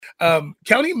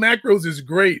Counting macros is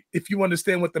great if you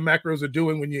understand what the macros are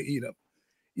doing when you eat them.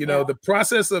 The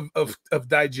process of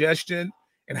digestion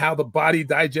and how the body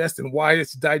digests and why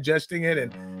it's digesting it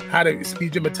and how to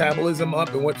speed your metabolism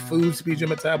up and what food speeds your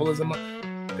metabolism up.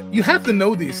 You have to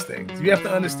know these things. You have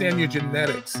to understand your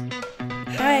genetics.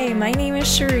 Hi, my name is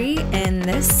Cherie, and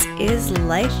this is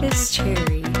Life is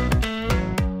Cherry.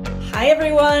 Hi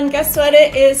everyone, guess what?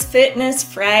 It is Fitness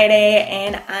Friday,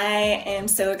 and I am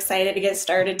so excited to get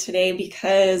started today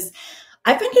because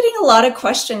I've been getting a lot of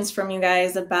questions from you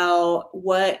guys about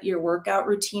what your workout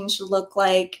routine should look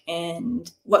like and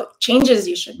what changes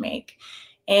you should make.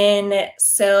 And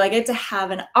so I get to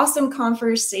have an awesome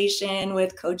conversation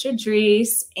with Coach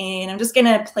Idris, and I'm just going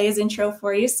to play his intro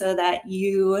for you so that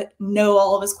you know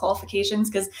all of his qualifications,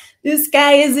 because this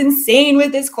guy is insane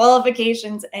with his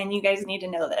qualifications and you guys need to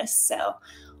know this. So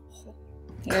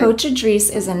Coach Idris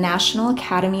is a National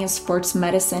Academy of Sports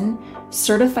Medicine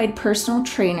certified personal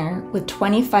trainer with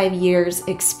 25 years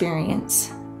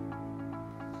experience.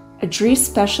 Idris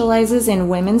specializes in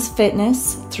women's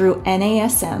fitness through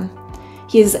NASM.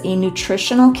 He is a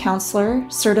nutritional counselor,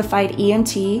 certified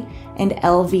EMT, and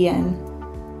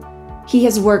LVN. He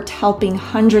has worked helping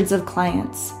hundreds of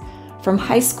clients, from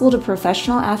high school to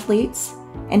professional athletes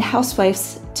and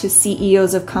housewives to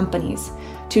CEOs of companies,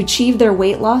 to achieve their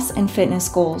weight loss and fitness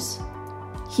goals.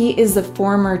 He is the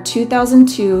former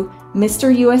 2002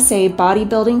 Mr. USA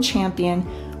bodybuilding champion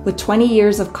with 20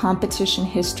 years of competition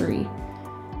history,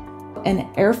 an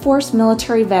Air Force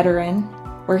military veteran,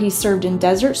 where he served in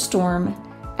Desert Storm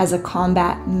as a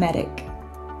combat medic.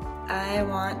 I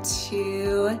want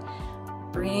to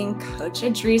bring Coach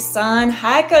Idris on.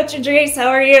 Hi, Coach Idris. How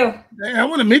are you? Hey, I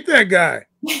want to meet that guy.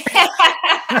 He's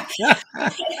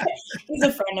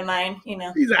a friend of mine, He's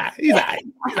all right.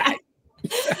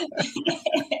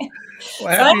 So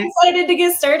I'm excited to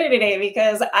get started today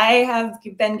because I have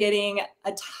been getting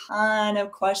a ton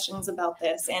of questions about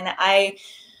this, and I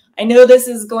know this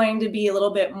is going to be a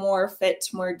little bit more fit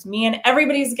towards me, and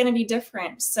everybody's going to be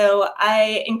different. So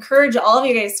I encourage all of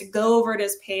you guys to go over to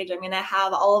his page. I'm going to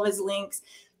have all of his links.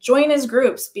 Join his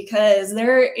groups because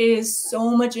there is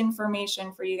so much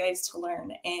information for you guys to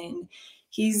learn. And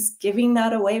he's giving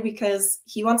that away because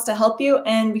he wants to help you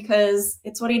and because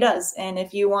it's what he does. And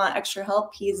if you want extra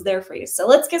help, he's there for you. So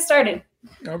let's get started.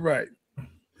 All right.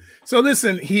 So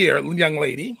listen here, young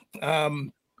lady.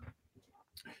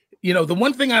 The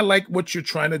one thing I like what you're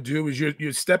trying to do is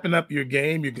you're stepping up your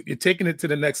game. You're taking it to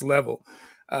the next level.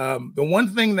 The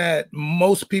one thing that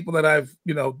most people that I've,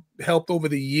 helped over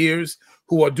the years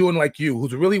who are doing like you,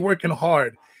 who's really working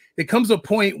hard, it comes a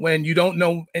point when you don't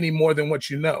know any more than what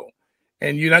you know,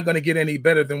 and you're not going to get any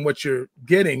better than what you're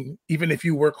getting, even if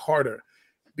you work harder.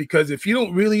 Because if you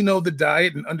don't really know the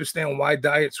diet and understand why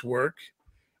diets work,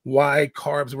 why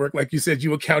carbs work, like you said,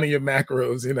 you were counting your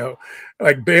macros,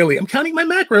 like Bailey, I'm counting my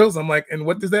macros. I'm like, and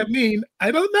what does that mean? I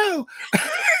don't know.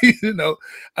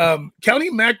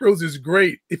 Counting macros is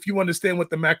great if you understand what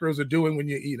the macros are doing when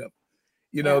you eat them.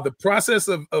 The process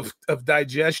of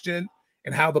digestion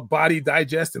and how the body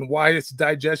digests and why it's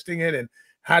digesting it and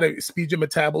how to speed your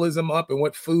metabolism up and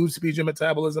what food speeds your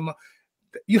metabolism up.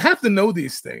 You have to know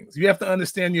these things. You have to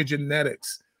understand your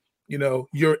genetics.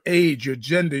 Your age, your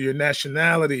gender, your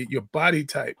nationality, your body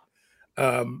type,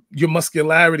 your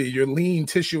muscularity, your lean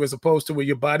tissue as opposed to where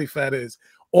your body fat is.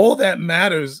 All that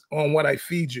matters on what I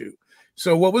feed you.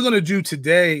 So what we're going to do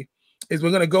today is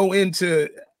we're going to go into,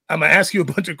 I'm going to ask you a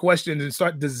bunch of questions and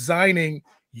start designing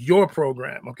your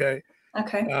program, okay?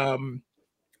 Okay.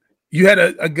 You had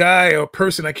a guy or a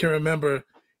person, I can't remember,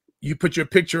 you put your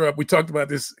picture up. We talked about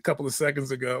this a couple of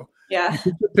seconds ago. Yeah. You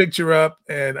put your picture up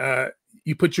and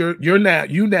you put your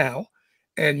now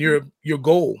and your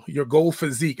goal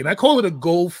physique. And I call it a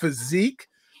goal physique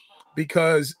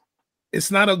because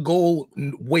it's not a goal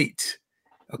weight.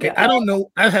 Okay. Yeah. I don't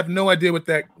know. I have no idea what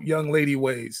that young lady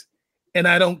weighs, and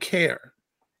I don't care.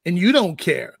 And you don't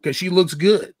care because she looks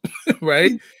good.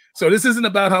 Right. So this isn't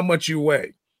about how much you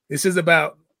weigh. This is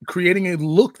about creating a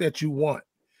look that you want.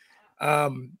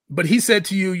 But he said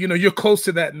to you, you're close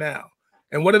to that now.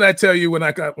 And what did I tell you when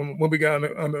we got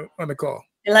on the call?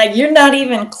 Like, you're not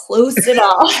even close at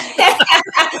all.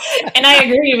 And I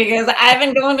agree because I've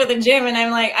been going to the gym and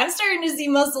I'm like, I'm starting to see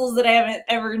muscles that I haven't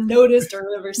ever noticed or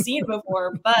ever seen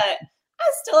before, but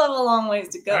I still have a long ways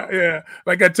to go. Yeah.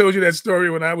 Like I told you that story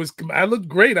when I looked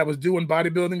great. I was doing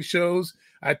bodybuilding shows.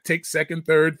 I'd take second,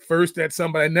 third, first at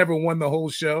some, but I never won the whole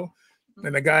show.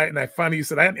 And I finally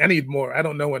said, I need more. I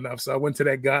don't know enough. So I went to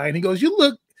that guy and he goes, he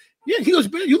goes,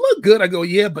 you look good. I go,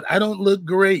 yeah, but I don't look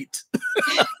great.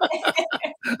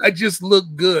 I just look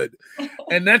good.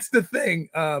 And that's the thing.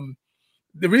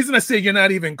 The reason I say you're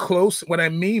not even close, what I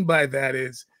mean by that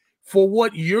is for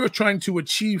what you're trying to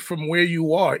achieve from where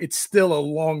you are, it's still a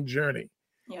long journey.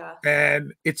 Yeah.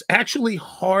 And it's actually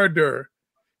harder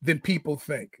than people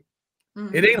think.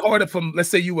 Mm-hmm. It ain't harder from, let's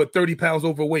say you were 30 pounds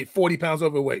overweight, 40 pounds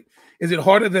overweight. Is it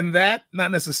harder than that?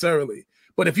 Not necessarily.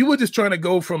 But if you were just trying to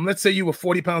go from, let's say you were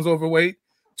 40 pounds overweight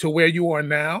to where you are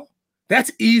now,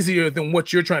 that's easier than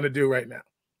what you're trying to do right now.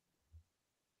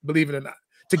 Believe it or not.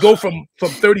 To go from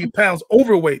 30 pounds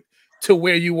overweight to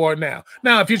where you are now.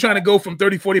 Now, if you're trying to go from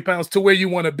 30, 40 pounds to where you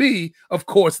want to be, of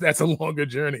course, that's a longer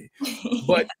journey.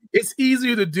 But it's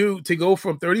easier to go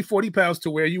from 30, 40 pounds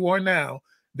to where you are now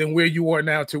than where you are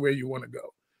now to where you want to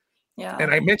go. Yeah.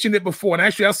 And I mentioned it before, and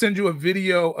actually I'll send you a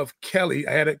video of Kelly.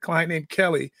 I had a client named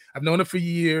Kelly. I've known her for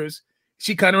years.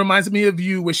 She kind of reminds me of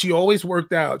you, where she always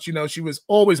worked out. You know, she was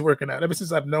always working out ever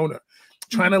since I've known her,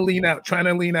 trying to lean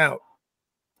out.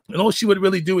 And all she would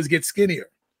really do is get skinnier.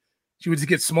 She would just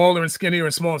get smaller and skinnier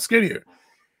and smaller and skinnier.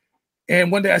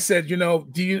 And one day I said, you know,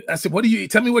 what do you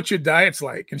eat? Tell me what your diet's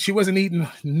like. And she wasn't eating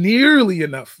nearly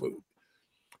enough food.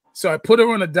 So I put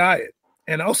her on a diet.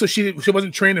 And also she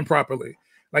wasn't training properly.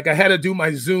 Like I had to do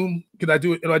my Zoom, because I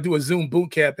do a Zoom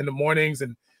boot camp in the mornings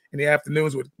and in the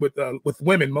afternoons with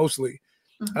women mostly.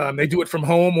 Mm-hmm. They do it from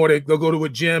home, or they'll go to a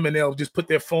gym and they'll just put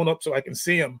their phone up so I can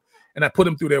see them. And I put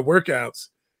them through their workouts.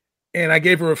 And I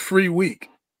gave her a free week,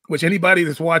 which anybody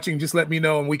that's watching, just let me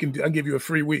know and I'll give you a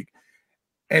free week.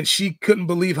 And she couldn't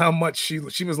believe how much she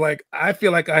was like, I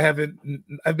feel like I've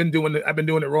been doing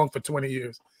it wrong for 20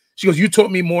 years. She goes, you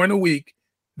taught me more in a week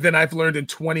than I've learned in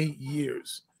 20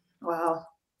 years. Wow.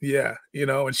 Yeah. You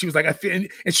know, and she was like, and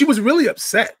she was really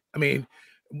upset. I mean,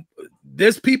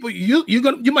 there's people, you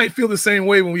might feel the same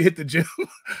way when we hit the gym.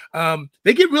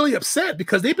 They get really upset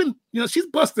because they've been, you know, she's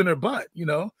busting her butt, you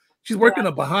know. She's working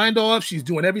her behind off. She's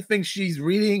doing everything she's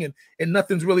reading, and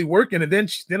nothing's really working. And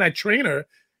then I train her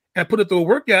and I put her through a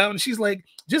workout, and she's like,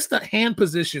 just the hand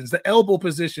positions, the elbow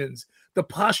positions, the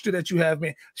posture that you have,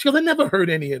 man. She goes, I never heard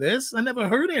any of this.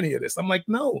 I'm like,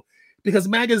 no, because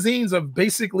magazines are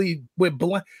basically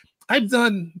I've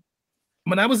done,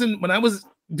 when I was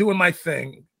doing my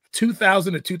thing,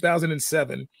 2000 to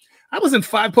 2007, I was in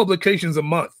 5 publications a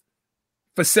month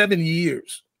for 7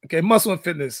 years. Okay, Muscle and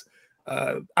Fitness,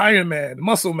 Iron Man,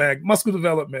 Muscle Mag, Muscle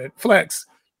Development, Flex,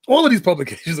 all of these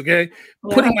publications, okay?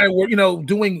 Yeah. Putting my work, you know,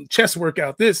 doing chest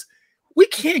workout, it's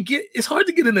hard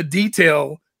to get into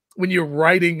detail when you're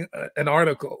writing an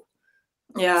article.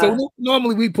 Yeah. So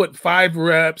normally we put 5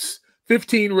 reps,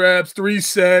 15 reps, 3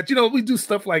 sets, you know, we do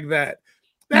stuff like that.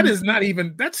 That's not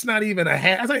even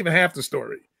half the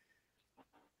story.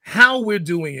 How we're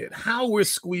doing it, how we're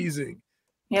squeezing,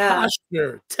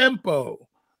 posture, tempo,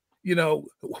 you know,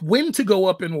 when to go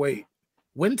up in weight,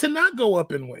 when to not go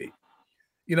up in weight,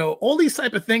 you know, all these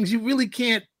type of things you really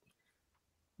can't.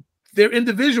 They're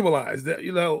individualized. That,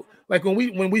 you know, like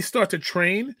when we start to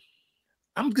train,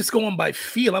 I'm just going by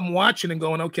feel. I'm watching and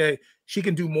going, okay, she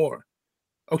can do more.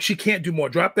 Oh, she can't do more.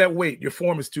 Drop that weight. Your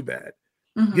form is too bad.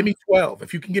 Mm-hmm. Give me 12.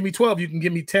 If you can give me 12, you can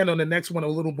give me 10 on the next one, a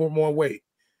little bit more weight.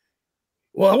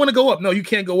 Well, I want to go up. No, you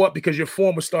can't go up because your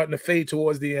form was starting to fade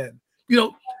towards the end. You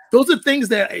know, those are things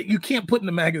that you can't put in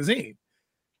the magazine.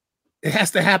 It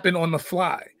has to happen on the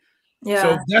fly.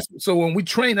 Yeah. So when we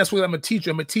train, that's what I'm going to teach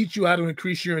you. I'm going to teach you how to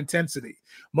increase your intensity.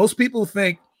 Most people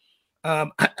think, I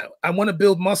want to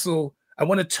build muscle. I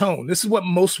want to tone. This is what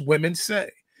most women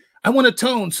say. I want to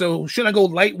tone. So should I go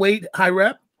lightweight, high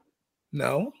rep?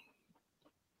 No.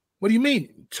 What do you mean?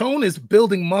 Tone is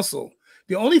building muscle.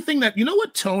 The only thing that, you know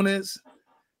what tone is?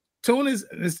 Tone is,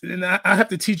 and I have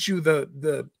to teach you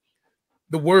the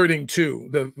wording too,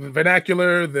 the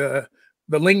vernacular, the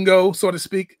lingo, so to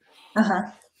speak. Uh-huh.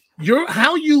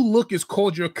 How you look is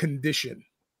called your condition.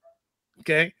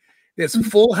 Okay. There's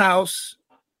full house,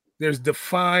 there's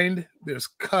defined, there's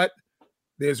cut,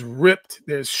 there's ripped,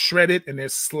 there's shredded, and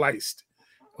there's sliced.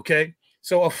 Okay.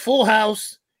 So a full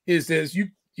house is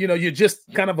you know, you're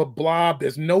just kind of a blob.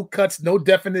 There's no cuts, no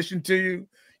definition to you.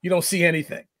 You don't see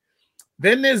anything.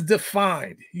 Then there's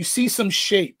defined. You see some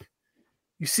shape.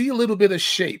 You see a little bit of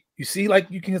shape. You see, like,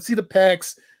 you can see the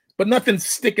pecs, but nothing's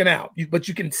sticking out, but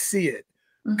you can see it.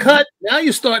 Mm-hmm. Cut. Now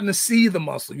you're starting to see the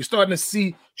muscle. You're starting to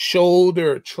see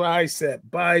shoulder, tricep,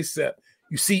 bicep.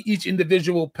 You see each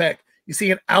individual pec. You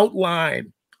see an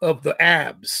outline of the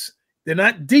abs. They're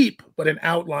not deep, but an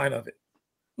outline of it.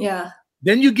 Yeah.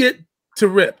 Then you get to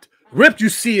ripped. Ripped, you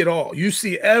see it all. You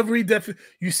see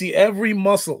you see every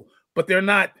muscle, but they're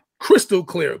not crystal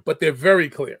clear, but they're very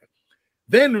clear.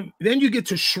 Then you get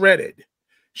to shredded.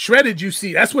 Shredded, you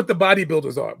see, that's what the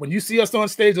bodybuilders are. When you see us on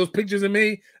stage, those pictures of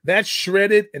me, that's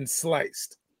shredded and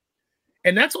sliced.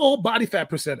 And that's all body fat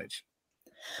percentage.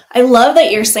 I love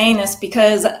that you're saying this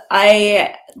because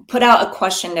I put out a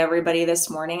question to everybody this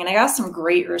morning and I got some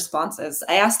great responses.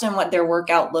 I asked them what their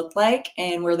workout looked like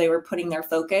and where they were putting their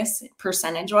focus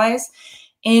percentage wise.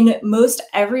 And most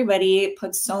everybody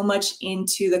puts so much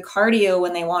into the cardio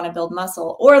when they want to build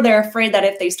muscle, or they're afraid that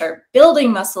if they start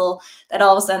building muscle, that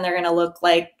all of a sudden they're going to look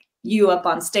like you up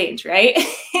on stage, right?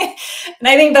 And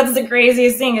I think that's the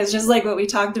craziest thing, is just like what we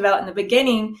talked about in the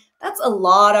beginning. That's a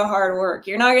lot of hard work.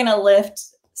 You're not going to lift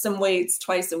some weights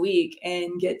twice a week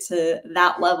and get to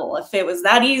that level. If it was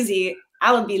that easy,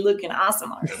 I would be looking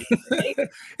awesome already. Right?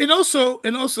 and also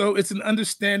it's an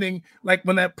understanding, like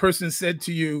when that person said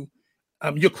to you,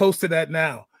 you're close to that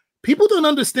now. People don't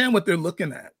understand what they're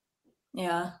looking at.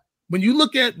 Yeah. When you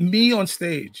look at me on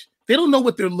stage, they don't know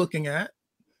what they're looking at.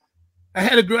 I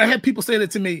had people say that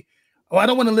to me, oh, I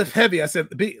don't want to lift heavy. I said,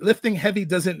 lifting heavy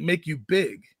doesn't make you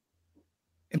big.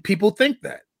 And people think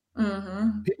that.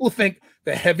 Mm-hmm. People think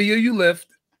the heavier you lift,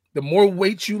 the more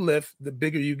weight you lift, the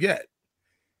bigger you get.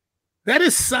 That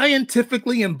is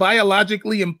scientifically and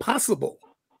biologically impossible.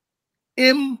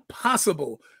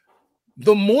 Impossible.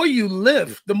 The more you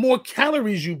lift, the more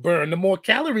calories you burn. The more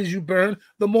calories you burn,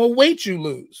 the more weight you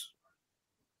lose.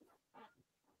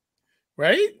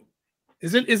 Right?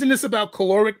 Isn't this about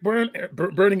caloric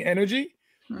burning energy?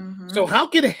 Mm-hmm. So how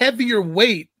can heavier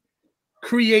weight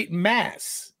create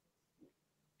mass?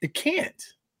 It can't.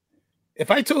 If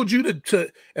I told you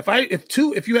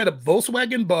if you had a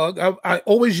Volkswagen Bug, I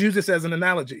always use this as an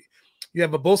analogy. You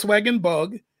have a Volkswagen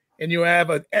Bug and you have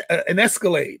an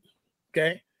Escalade,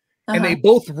 okay? Uh-huh. And they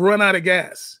both run out of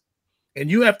gas.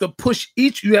 And you have to push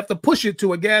it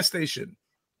to a gas station.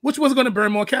 Which one's going to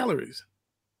burn more calories?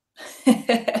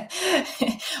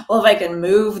 Well, if I can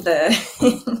move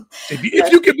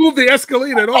if you can move the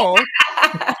Escalade at all.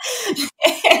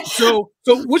 So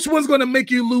which one's going to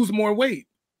make you lose more weight?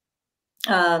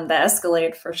 The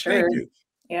Escalade for sure. Thank you.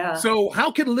 Yeah. So how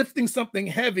can lifting something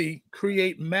heavy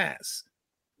create mass?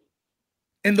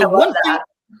 And the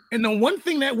one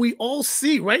thing that we all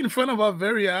see right in front of our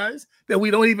very eyes that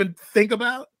we don't even think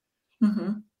about,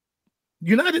 mm-hmm.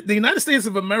 The United States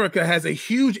of America has a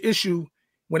huge issue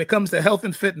when it comes to health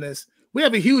and fitness. We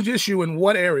have a huge issue in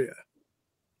what area?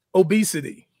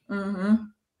 Obesity. Mm-hmm.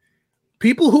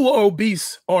 People who are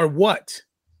obese are what?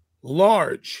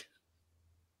 Large.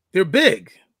 They're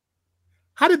big.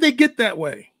 How did they get that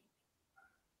way?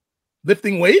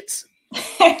 Lifting weights?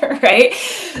 Right.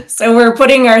 So we're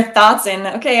putting our thoughts in,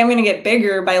 okay, I'm going to get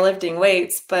bigger by lifting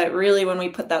weights. But really, when we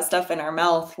put that stuff in our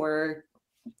mouth, we're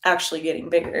actually getting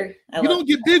bigger. You don't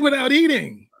get big without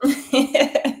eating.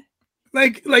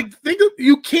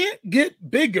 You can't get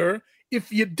bigger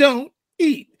if you don't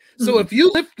eat. So if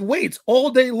you lift weights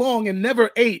all day long and never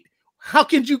ate, how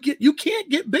can you can't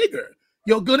get bigger.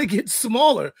 You're going to get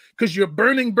smaller because you're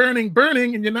burning,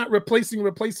 and you're not replacing.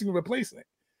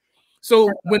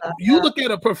 So when you look at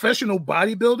a professional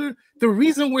bodybuilder, the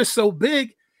reason we're so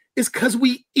big is because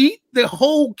we eat the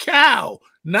whole cow,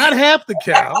 not half the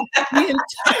cow, the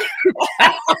entire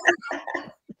cow.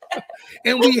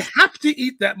 And we have to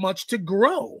eat that much to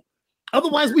grow.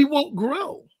 Otherwise, we won't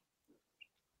grow.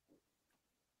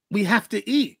 We have to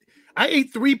eat. I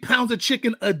ate 3 pounds of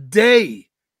chicken a day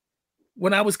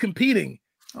when I was competing.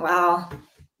 Wow.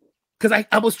 Because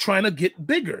I was trying to get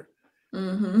bigger.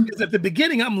 Mm-hmm. Because at the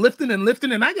beginning, I'm lifting,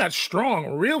 and I got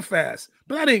strong real fast.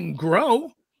 But I didn't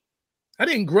grow. I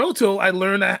didn't grow till I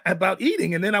learned about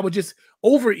eating. And then I would just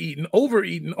overeat.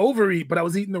 But I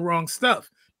was eating the wrong stuff.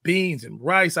 Beans and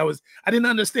rice. I didn't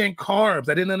understand carbs.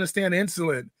 I didn't understand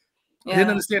insulin. Yeah. I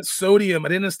didn't understand sodium. I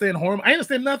didn't understand hormone. I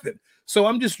understand nothing. So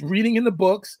I'm just reading in the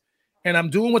books, and I'm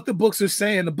doing what the books are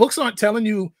saying. The books aren't telling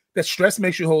you that stress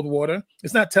makes you hold water.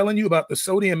 It's not telling you about the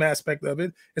sodium aspect of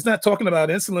it. It's not talking about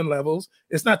insulin levels.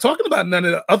 It's not talking about none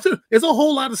of the other. There's a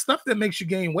whole lot of stuff that makes you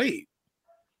gain weight.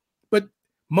 But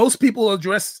most people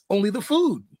address only the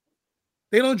food.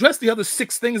 They don't address the other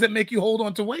 6 things that make you hold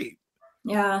on to weight.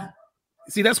 Yeah.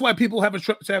 See, that's why people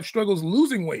have struggles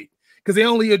losing weight, because they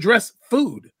only address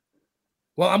food.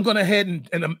 Well, I'm going ahead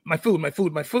and my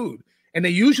food. And they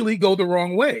usually go the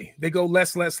wrong way. They go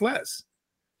less.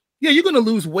 Yeah, you're going to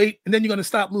lose weight, and then you're going to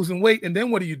stop losing weight. And then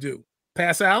what do?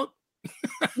 Pass out?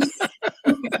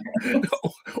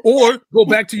 Or go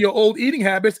back to your old eating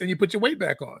habits and you put your weight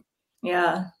back on.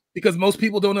 Yeah. Because most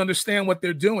people don't understand what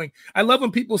they're doing. I love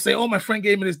when people say, oh, my friend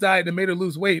gave me this diet and made her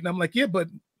lose weight. And I'm like, yeah, but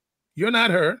you're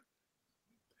not her.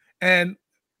 And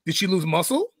did she lose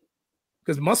muscle?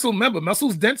 Because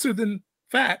muscle's denser than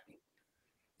fat.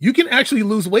 You can actually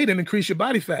lose weight and increase your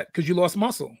body fat because you lost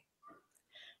muscle.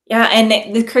 Yeah,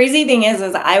 and the crazy thing is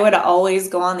I would always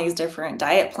go on these different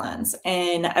diet plans,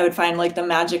 and I would find like the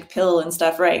magic pill and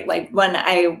stuff, right? Like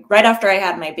right after I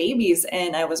had my babies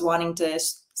and I was wanting to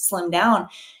slim down,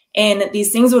 and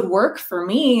these things would work for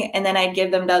me, and then I'd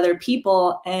give them to other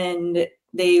people and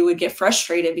they would get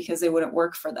frustrated because they wouldn't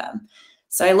work for them.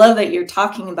 So I love that you're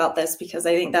talking about this because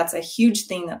I think that's a huge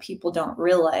thing that people don't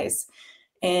realize,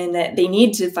 and that they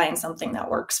need to find something that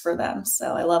works for them.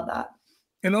 So I love that.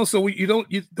 And also,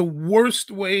 the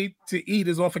worst way to eat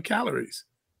is off of calories.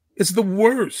 It's the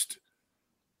worst.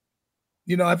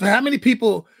 How many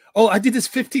people, oh, I did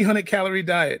this 1,500 calorie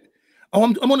diet. Oh,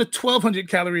 I'm on a 1,200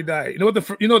 calorie diet.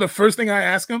 The first thing I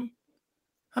ask them,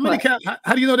 how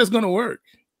do you know that's going to work?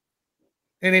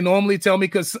 And they normally tell me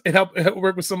because it helped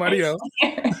work with somebody else.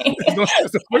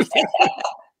 That's the first thing.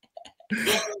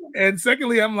 And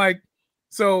secondly, I'm like,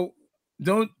 so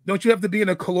don't you have to be in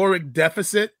a caloric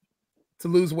deficit to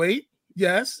lose weight?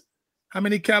 Yes. How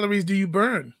many calories do you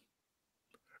burn?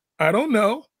 I don't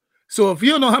know. So if you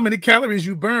don't know how many calories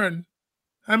you burn,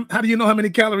 how do you know how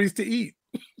many calories to eat?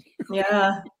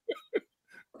 Yeah.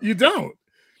 You don't.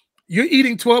 You're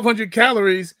eating 1,200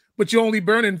 calories, but you're only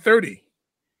burning 30.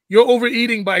 You're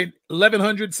overeating by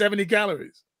 1,170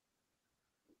 calories.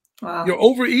 Wow. You're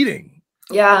overeating.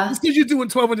 Yeah. Just because you're doing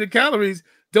 1,200 calories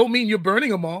don't mean you're burning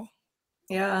them all.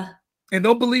 Yeah. And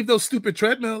don't believe those stupid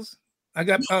treadmills. I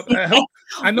know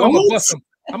I'm gonna bust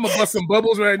some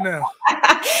bubbles right now.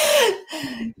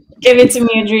 Give it to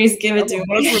me, Idris. Give it to me.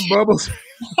 Bust some bubbles.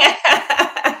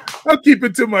 I'll keep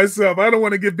it to myself. I don't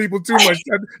want to give people too much.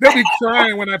 They'll be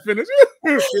crying when I finish.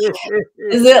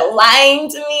 Is it lying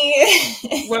to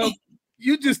me? Well,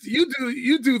 you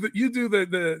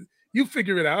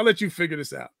figure it out. I'll let you figure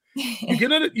this out. You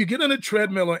get on a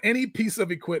treadmill or any piece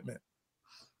of equipment,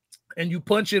 and you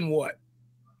punch in what?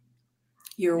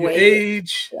 Your weight,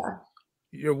 age,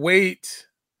 your weight,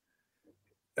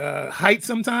 height.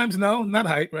 Sometimes, no, not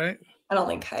height, right? I don't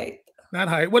think height. Not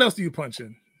height. What else do you punch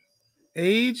in?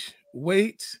 Age,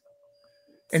 weight,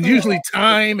 and usually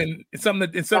time, and it's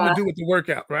something to do with the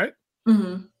workout, right?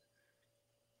 Mm-hmm.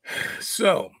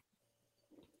 So,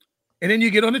 and then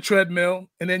you get on the treadmill,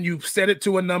 and then you set it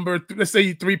to a number. Let's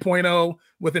say 3.0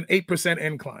 with an 8%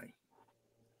 incline,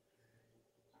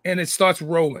 and it starts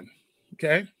rolling.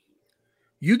 Okay.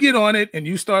 You get on it and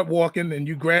you start walking and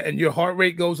and your heart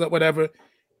rate goes up, whatever,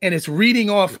 and it's reading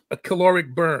off a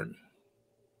caloric burn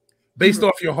based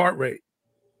off your heart rate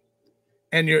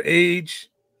and your age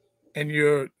and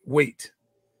your weight.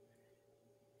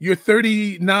 You're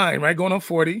 39, right? Going on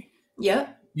 40.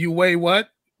 Yep. You weigh what?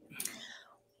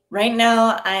 Right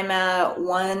now I'm at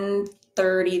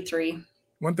 133.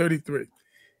 133.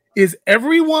 Is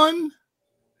everyone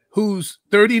who's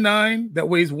 39 that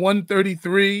weighs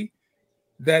 133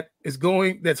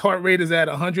 that's heart rate is at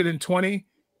 120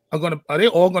 are they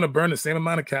all going to burn the same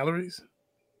amount of calories?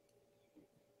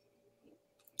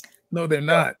 No, they're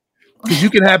not. Because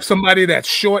you can have somebody that's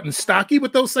short and stocky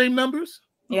with those same numbers.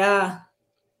 Yeah.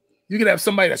 You can have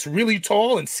somebody that's really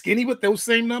tall and skinny with those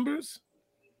same numbers.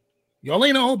 Y'all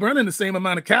ain't all burning the same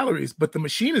amount of calories, but the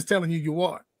machine is telling you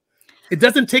are. It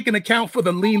doesn't take into account for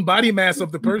the lean body mass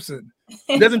of the person.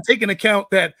 It doesn't take into account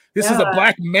that this is a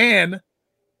black man.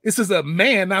 This is a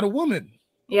man, not a woman.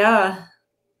 Yeah.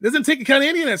 It doesn't take account of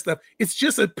any of that stuff. It's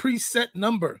just a preset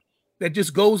number that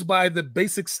just goes by the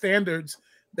basic standards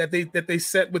that they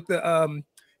set with the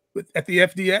at the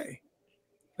FDA.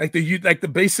 Like the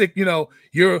basic,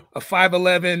 you're a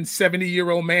 5'11",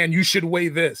 70-year-old man, you should weigh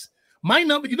this. My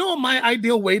number, what my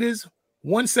ideal weight is?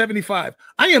 175.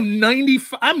 I'm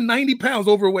 90 pounds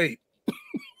overweight.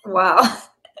 Wow.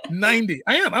 90.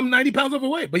 I'm 90 pounds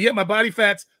overweight, but yet my body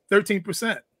fat's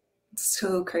 13%.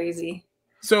 So crazy.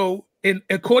 So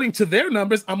according to their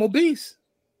numbers, I'm obese.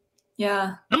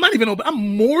 Yeah. I'm not even obese.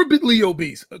 I'm morbidly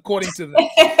obese, according to them.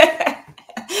 I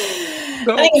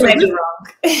think it might be wrong.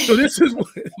 So this is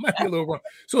it might be a little wrong.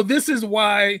 So this is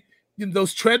why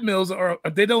those treadmills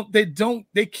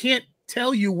they can't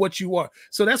tell you what you are.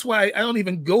 So that's why I don't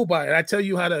even go by it.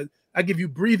 I give you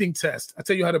breathing tests. I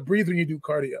tell you how to breathe when you do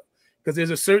cardio, because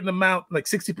there's a certain amount, like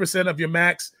 60% of your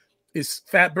max is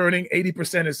fat burning,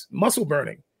 80% is muscle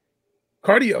burning.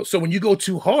 Cardio. So when you go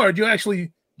too hard, you're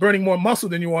actually burning more muscle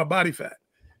than you are body fat.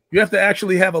 You have to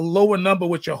actually have a lower number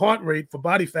with your heart rate for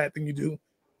body fat than you do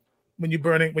when you're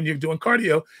doing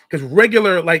cardio, because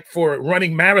regular, like for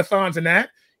running marathons and that,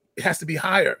 it has to be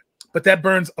higher, but that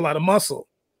burns a lot of muscle.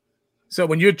 So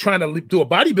when you're trying to do a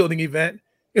bodybuilding event,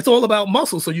 it's all about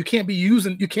muscle. So you can't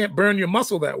burn your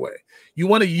muscle that way. You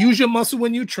want to use your muscle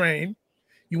when you train.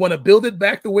 You want to build it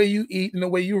back the way you eat and the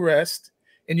way you rest.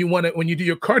 And you want to, when you do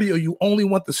your cardio, you only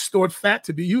want the stored fat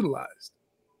to be utilized.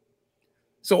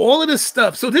 So all of this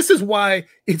stuff. So this is why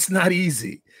it's not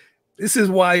easy. This is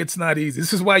why it's not easy.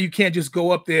 This is why you can't just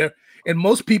go up there. And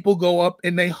most people go up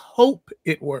and they hope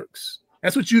it works.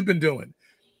 That's what you've been doing.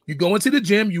 You go into the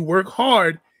gym, you work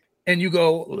hard, and you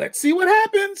go, let's see what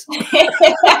happens. Hey,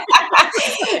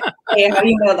 how do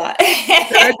you know that?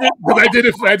 I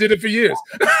did it for years.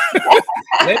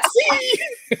 Let's see.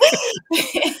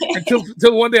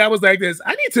 Until one day I was like this.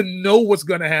 I need to know what's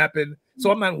going to happen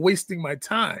so I'm not wasting my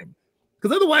time.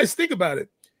 Because otherwise, think about it.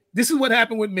 This is what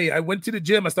happened with me. I went to the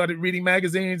gym. I started reading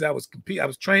magazines. I was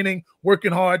training,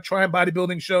 working hard, trying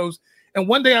bodybuilding shows. And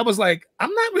one day I was like,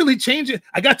 I'm not really changing.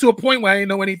 I got to a point where I didn't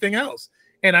know anything else.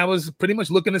 And I was pretty much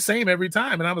looking the same every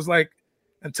time. And I was like,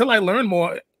 until I learn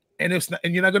more, and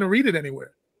you're not going to read it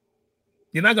anywhere.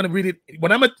 You're not going to read it.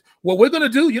 What we're going to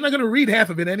do, you're not going to read half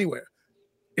of it anywhere.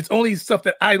 It's only stuff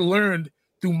that I learned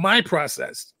through my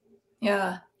process.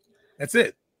 Yeah. That's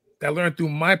it. I learned through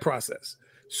my process.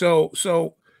 So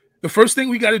the first thing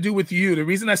we got to do with you, the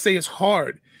reason I say it's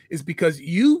hard is because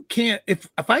you can't, if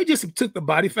I just took the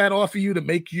body fat off of you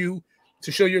to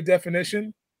show your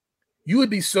definition, you would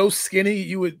be so skinny,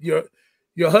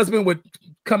 your husband would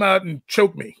come out and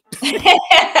choke me.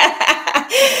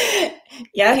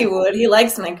 Yeah, he would. He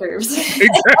likes my curves.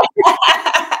 Exactly.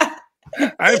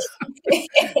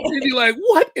 He'd be like,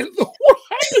 what in the world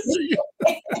happened to you?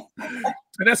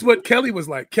 And that's what Kelly was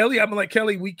like. I'm like,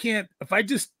 Kelly, we can't, if I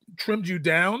just trimmed you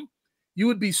down, you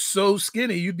would be so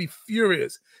skinny. You'd be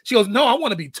furious. She goes, no, I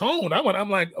want to be toned. I'm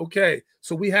like, okay,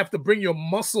 so we have to bring your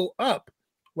muscle up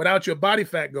without your body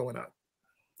fat going up.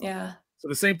 Yeah. So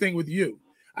the same thing with you.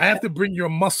 I have to bring your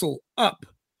muscle up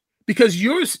because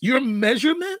your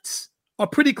measurements are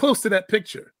pretty close to that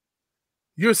picture.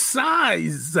 Your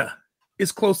size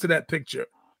is close to that picture,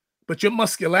 but your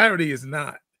muscularity is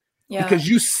not. Yeah. Because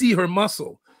you see her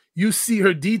muscle. You see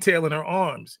her detail in her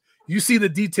arms. You see the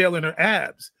detail in her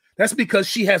abs. That's because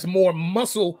she has more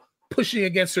muscle pushing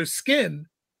against her skin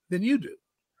than you do.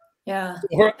 Yeah. So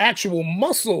her actual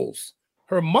muscles,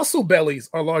 her muscle bellies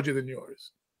are larger than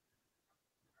yours.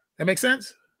 That makes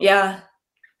sense? Yeah.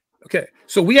 Okay.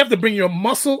 So we have to bring your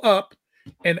muscle up.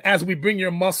 And as we bring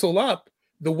your muscle up,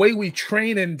 the way we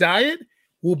train and diet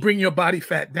will bring your body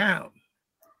fat down.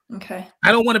 Okay.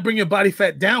 I don't want to bring your body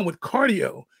fat down with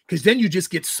cardio because then you just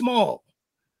get small.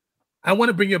 I want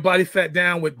to bring your body fat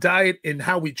down with diet and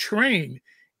how we train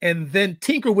and then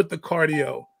tinker with the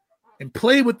cardio and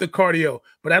play with the cardio.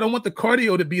 But I don't want the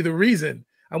cardio to be the reason.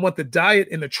 I want the diet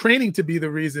and the training to be the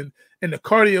reason. And the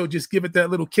cardio, just give it that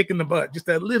little kick in the butt, just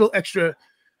that little extra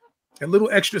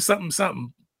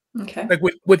something. Okay. Like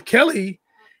with Kelly,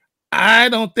 I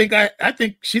think I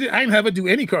didn't have her do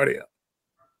any cardio.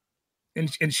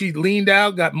 And she leaned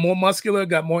out, got more muscular,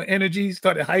 got more energy,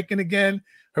 started hiking again.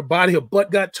 Her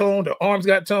butt got toned, her arms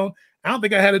got toned. I don't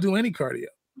think I had to do any cardio.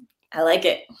 I like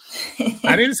it.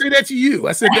 I didn't say that to you.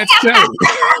 I said that's Kelly.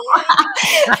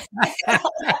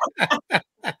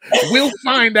 We'll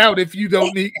find out if you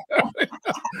don't need cardio.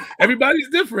 Everybody's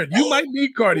different. You might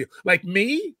need cardio. Like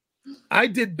me, I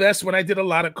did best when I did a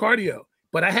lot of cardio.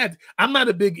 But I'm not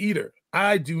a big eater.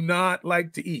 I do not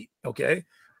like to eat. Okay.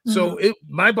 So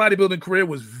my bodybuilding career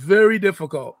was very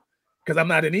difficult because I'm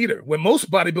not an eater. When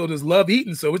most bodybuilders love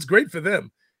eating, so it's great for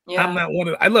them. Yeah. I'm not one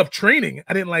of. I love training.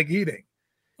 I didn't like eating.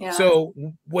 Yeah. So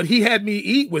what he had me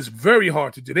eat was very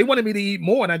hard to do. They wanted me to eat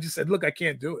more, and I just said, "Look, I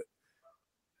can't do it.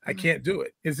 I can't do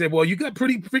it." He said, "Well, you got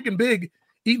pretty freaking big,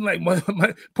 eating like my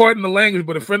pardon the language,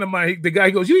 but a friend of mine, the guy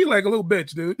goes, you eat like a little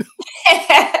bitch, dude."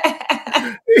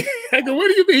 I go, "What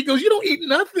do you mean?" He goes, "You don't eat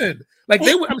nothing." Like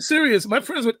I'm serious. My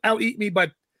friends would out eat me by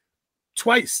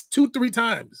twice, 2-3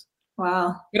 times.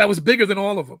 Wow. But I was bigger than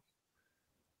all of them.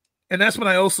 And that's when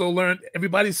I also learned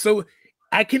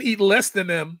I can eat less than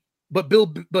them, but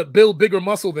build bigger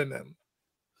muscle than them,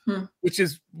 which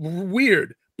is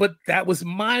weird. But that was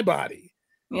my body.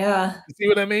 Yeah. You see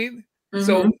what I mean? Mm-hmm.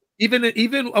 So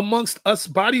even amongst us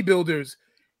bodybuilders,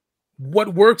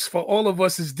 what works for all of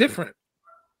us is different.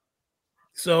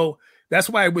 So that's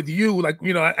why with you, like,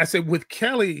 I said with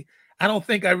Kelly, I don't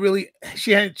think just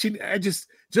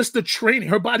the training,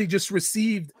 her body just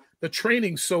received the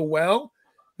training so well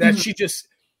that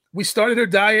we started her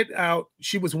diet out.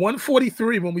 She was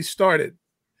 143 when we started.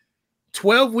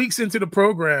 12 weeks into the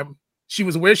program, she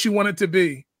was where she wanted to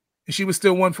be, and she was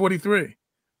still 143,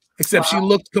 except she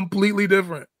looked completely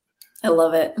different. I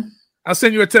love it. I'll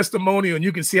send you a testimonial and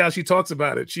you can see how she talks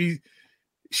about it. She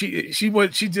was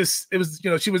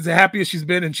the happiest she's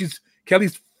been, and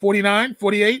Kelly's 49,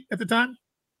 48 at the time.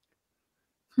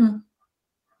 And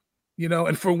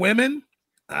for women,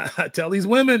 I tell these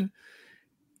women,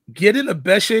 get in the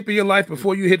best shape of your life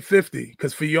before you hit 50.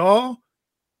 Because for y'all,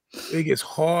 it gets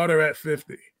harder at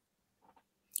 50.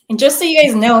 And just so you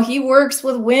guys know, he works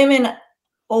with women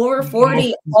over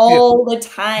 40 all the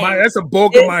time. That's a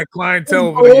bulk of my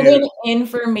clientele. Golden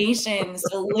information.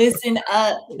 So listen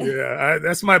up. Yeah,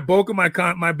 that's my bulk of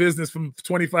my business from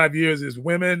 25 years is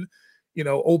women,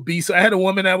 obese. I had a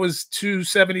woman that was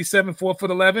 277,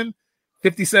 4'11",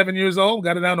 57 years old,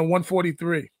 got it down to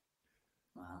 143.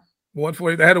 Wow.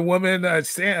 140. I had a woman,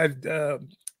 what's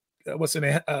her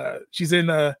name? She's in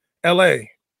LA.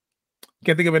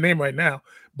 Can't think of her name right now,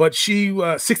 but she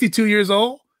 62 years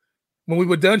old. When we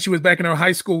were done, she was back in her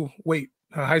high school weight.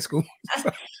 High school.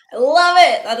 I love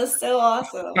it. That is so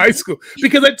awesome. High school.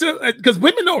 Because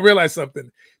women don't realize something.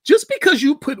 Just because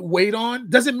you put weight on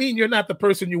doesn't mean you're not the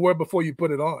person you were before you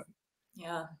put it on.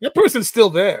 Yeah. That person's still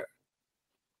there.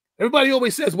 Everybody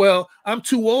always says, well, I'm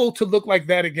too old to look like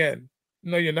that again.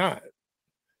 No, you're not.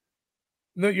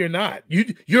 No, you're not.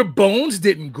 Your bones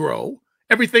didn't grow.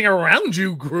 Everything around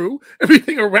you grew.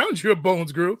 Everything around your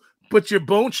bones grew, but your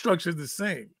bone structure is the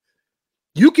same.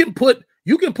 You can put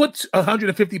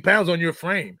 150 pounds on your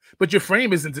frame, but your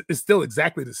frame is still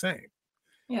exactly the same.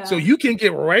 Yeah. So you can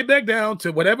get right back down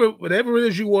to whatever it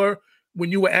is you were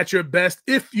when you were at your best.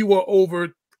 If you were over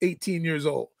 18 years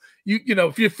old,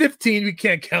 if you're 15, you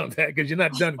can't count that because you're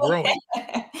not done growing.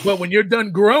 But when you're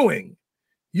done growing,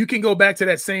 you can go back to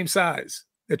that same size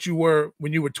that you were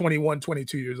when you were 21,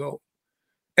 22 years old.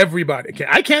 Everybody can.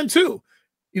 I can too.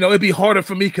 It'd be harder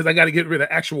for me because I got to get rid of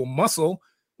actual muscle.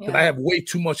 Because I have way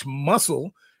too much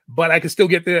muscle, but I can still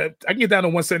get there. I can get down to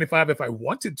 175 if I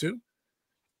wanted to.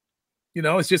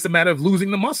 It's just a matter of losing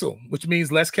the muscle, which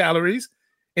means less calories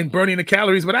and burning the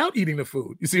calories without eating the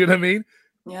food. You see what I mean?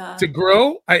 Yeah. To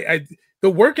grow, the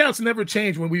workouts never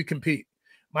change when we compete.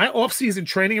 My off-season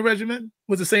training regimen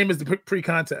was the same as the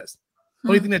pre-contest.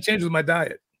 Only thing that changed was my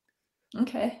diet.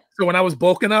 Okay. So when I was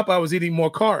bulking up, I was eating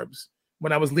more carbs.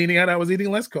 When I was leaning out, I was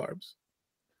eating less carbs.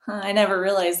 I never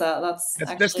realized that.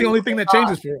 That's the only thing that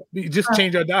changes for it. You just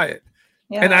change our diet.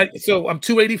 Yeah. And so I'm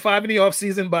 285 in the off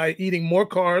season by eating more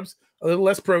carbs, a little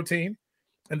less protein.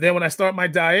 And then when I start my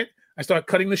diet, I start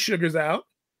cutting the sugars out.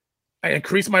 I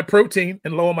increase my protein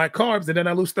and lower my carbs. And then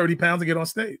I lose 30 pounds and get on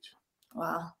stage.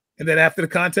 Wow. And then after the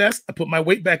contest, I put my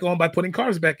weight back on by putting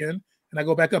carbs back in, and I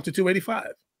go back up to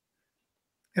 285.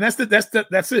 And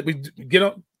that's it. We get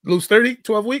on, lose 30,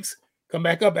 12 weeks, come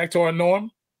back up, back to our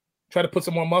norm. Try to put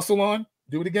some more muscle on,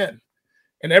 do it again.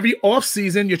 And every off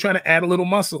season, you're trying to add a little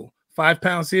muscle, 5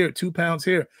 pounds here, 2 pounds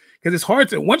here. Because it's hard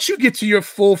to, once you get to your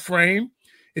full frame,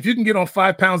 if you can get on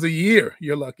 5 pounds a year,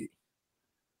 you're lucky.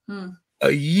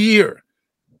 A year.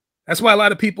 That's why a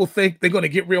lot of people think they're going to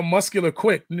get real muscular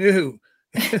quick. No.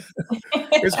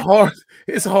 It's hard.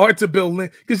 It's hard to build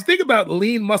lean. Because think about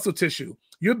lean muscle tissue.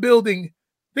 You're building,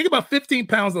 think about 15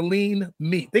 pounds of lean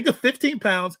meat. Think of 15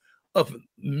 pounds of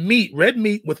meat, red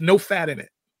meat with no fat in it.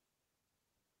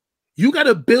 You got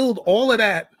to build all of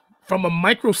that from a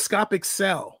microscopic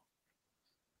cell.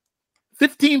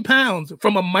 15 pounds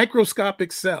from a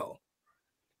microscopic cell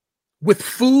with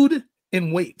food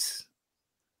and weights.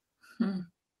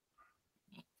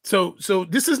 So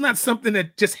this is not something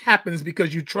that just happens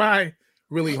because you try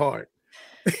really hard.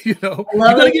 You got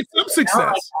to get some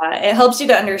success. Like it helps you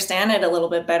to understand it a little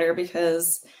bit better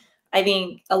because I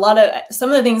think some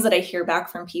of the things that I hear back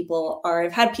from people are,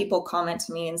 I've had people comment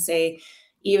to me and say,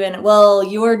 well,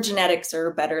 your genetics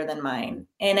are better than mine.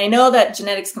 And I know that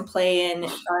genetics can play in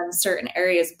on certain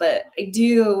areas, but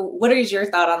what is your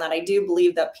thought on that? I do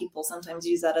believe that people sometimes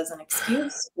use that as an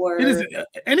excuse.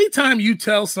 Anytime you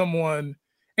tell someone,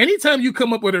 anytime you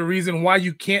come up with a reason why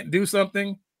you can't do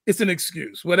something, it's an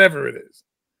excuse, whatever it is.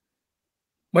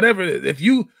 Whatever it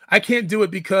is. I can't do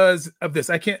it because of this.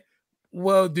 I can't.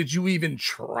 Well, did you even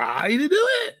try to do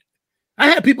it? I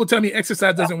had people tell me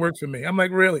exercise doesn't work for me. I'm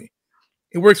like, really?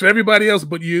 It works for everybody else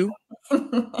but you. I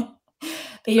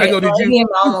go, did you? The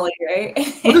anomaly, right?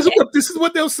 Well, this is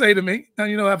what they'll say to me.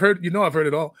 And I've heard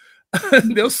it all.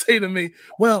 They'll say to me,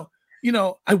 well,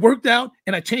 I worked out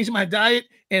and I changed my diet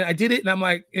and I did it. And I'm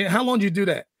like, how long did you do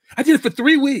that? I did it for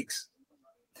 3 weeks.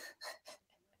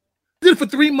 I did it for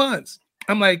 3 months.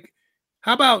 I'm like,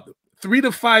 how about 3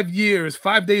 to 5 years,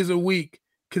 5 days a week,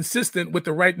 consistent with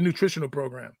the right nutritional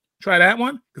program? Try that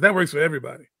one, because that works for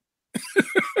everybody.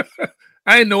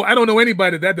 I don't know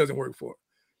anybody that doesn't work for.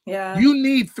 Yeah. You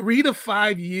need 3 to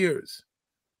 5 years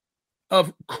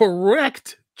of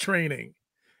correct training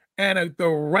and the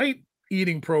right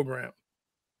eating program.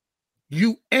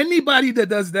 Anybody that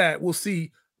does that will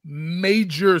see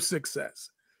major success.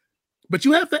 But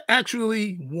you have to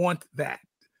actually want that.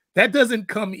 That doesn't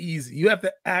come easy. You have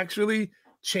to actually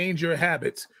change your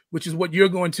habits, which is what you're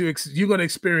going to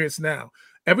experience now.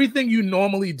 Everything you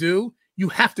normally do, you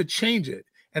have to change it.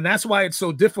 And that's why it's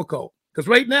so difficult. Because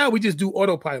right now we just do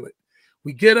autopilot.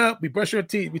 We get up, we brush our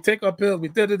teeth, we take our pills,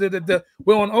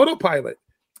 we're on autopilot.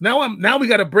 Now we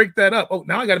got to break that up. Oh,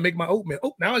 now I got to make my oatmeal.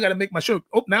 Oh, now I got to make my sugar.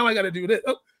 Oh, now I got to do this.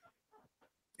 Oh.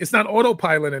 It's not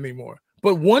autopilot anymore.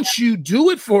 But once you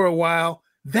do it for a while,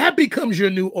 that becomes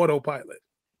your new autopilot.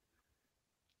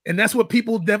 And that's what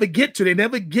people never get to. They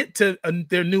never get to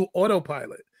their new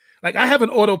autopilot. Like I have an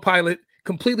autopilot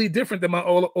completely different than my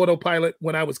autopilot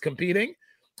when I was competing.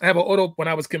 I have when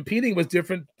I was competing was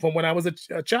different from when I was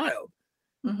a child.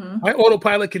 Mm-hmm. My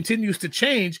autopilot continues to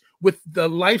change with the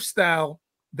lifestyle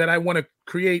that I want to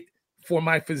create for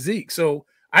my physique. So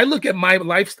I look at my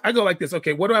life, I go like this,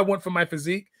 okay, what do I want for my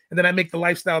physique? And then I make the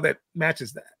lifestyle that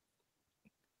matches that.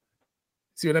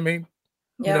 See what I mean?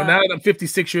 Yeah. You know, now that I'm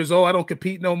 56 years old, I don't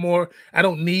compete no more. I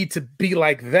don't need to be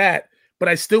like that, but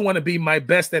I still want to be my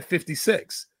best at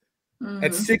 56,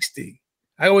 at 60.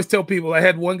 I always tell people, I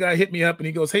had one guy hit me up and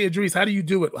he goes, hey, Idris, how do you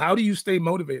do it? How do you stay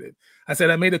motivated? I said,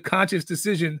 I made a conscious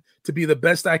decision to be the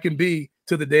best I can be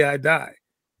till the day I die.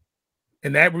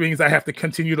 And that means I have to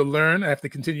continue to learn. I have to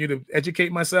continue to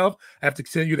educate myself. I have to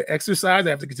continue to exercise.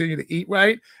 I have to continue to eat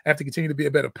right. I have to continue to be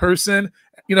a better person.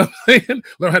 You know what I'm saying?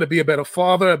 Learn how to be a better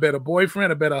father, a better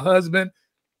boyfriend, a better husband.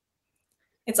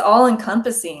 It's all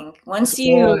encompassing. Once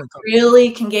you really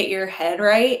can get your head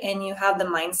right and you have the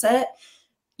mindset,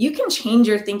 you can change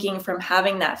your thinking from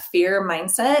having that fear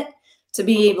mindset to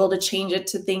be able to change it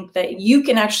to think that you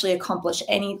can actually accomplish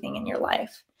anything in your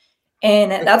life.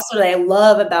 And that's what I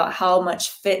love about how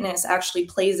much fitness actually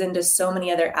plays into so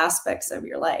many other aspects of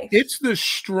your life. It's the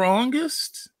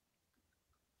strongest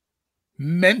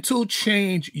mental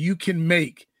change you can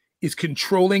make is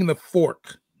controlling the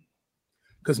fork,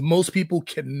 because most people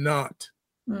cannot.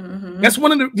 Mm-hmm. That's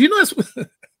one of the,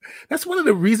 that's one of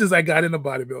the reasons I got into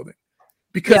bodybuilding,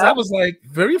 because I was like,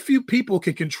 very few people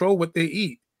can control what they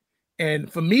eat.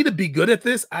 And for me to be good at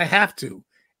this, I have to.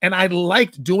 And I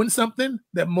liked doing something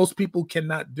that most people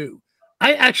cannot do.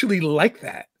 I actually like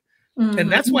that. Mm-hmm.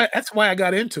 And that's why I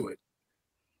got into it.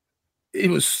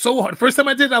 It was so hard. First time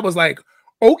I did it, I was like,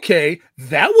 okay,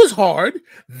 that was hard.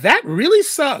 That really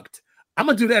sucked. I'm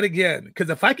going to do that again. Because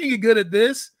if I can get good at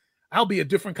this, I'll be a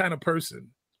different kind of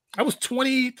person. I was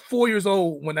 24 years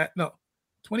old when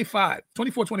 25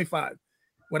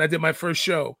 when I did my first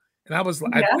show. And I was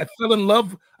like, I fell in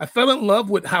love. I fell in love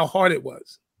with how hard it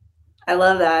was. I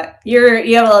love that.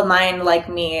 You have a mind like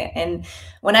me. And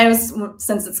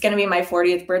since it's going to be my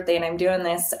 40th birthday and I'm doing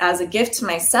this as a gift to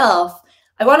myself,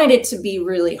 I wanted it to be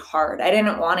really hard. I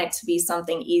didn't want it to be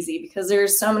something easy, because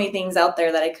there's so many things out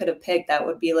there that I could have picked that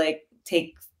would be like,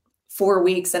 take 4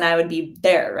 weeks and I would be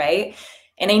there. Right.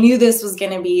 And I knew this was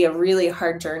going to be a really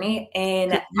hard journey.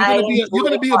 And you're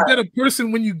going to be a better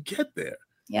person when you get there.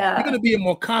 Yeah. You're going to be a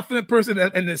more confident person.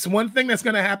 And it's one thing that's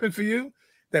going to happen for you.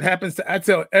 That happens I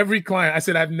tell every client, I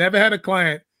said, I've never had a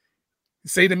client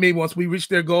say to me once we reach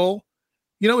their goal,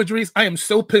 you know, Idris, I am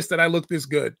so pissed that I look this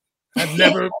good. I've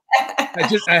never,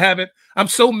 I haven't. I'm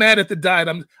so mad at the diet.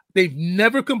 They've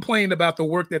never complained about the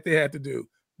work that they had to do.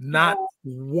 Not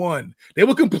one. They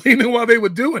were complaining while they were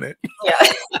doing it.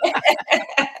 Yeah.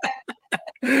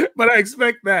 But I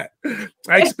expect that.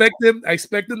 I expect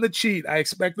them to cheat. I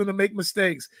expect them to make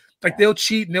mistakes. Like they'll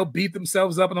cheat and they'll beat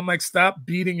themselves up. And I'm like, stop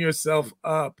beating yourself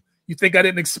up. You think I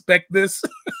didn't expect this?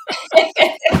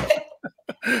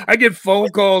 I get phone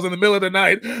calls in the middle of the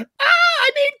night.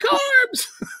 I need carbs.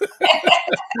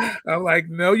 I'm like,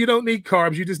 no, you don't need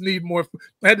carbs. You just need more.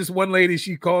 I had this one lady,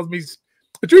 she calls me,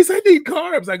 Idris, I need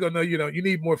carbs. I go, no, you don't. You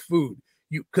need more food.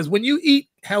 Because when you eat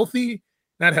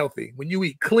not healthy, when you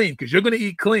eat clean, because you're going to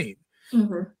eat clean.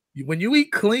 Mm-hmm. When you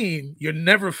eat clean, you're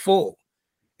never full.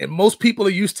 And most people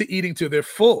are used to eating till they're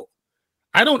full.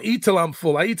 I don't eat till I'm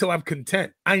full. I eat till I'm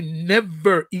content. I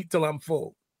never eat till I'm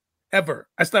full, ever.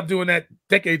 I stopped doing that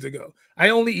decades ago. I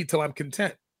only eat till I'm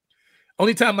content.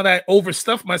 Only time that I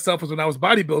overstuffed myself was when I was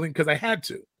bodybuilding, because I had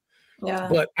to. Yeah.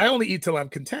 But I only eat till I'm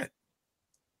content.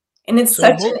 And it's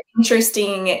such an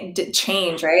interesting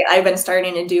change, right? I've been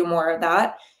starting to do more of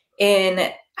that.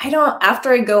 And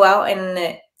after I go out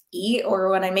and eat or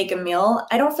when I make a meal,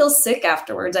 I don't feel sick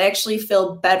afterwards. I actually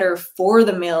feel better for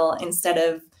the meal instead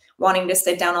of wanting to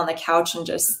sit down on the couch and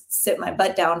just sit my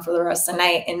butt down for the rest of the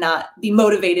night and not be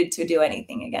motivated to do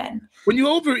anything again. When you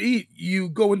overeat, you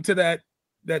go into that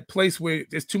place where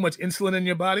there's too much insulin in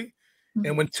your body. Mm-hmm.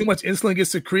 And when too much insulin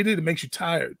gets secreted, it makes you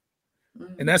tired.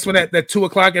 Mm-hmm. And that's when that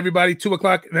 2:00, everybody,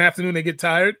 2:00 in the afternoon, they get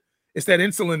tired. It's that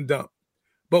insulin dump.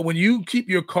 But when you keep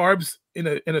your carbs in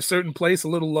a certain place, a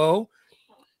little low.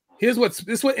 This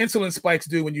is what insulin spikes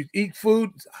do. When you eat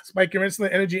food, spike your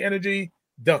insulin, energy,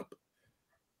 dump.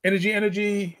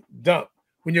 Energy, dump.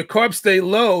 When your carbs stay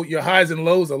low, your highs and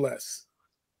lows are less.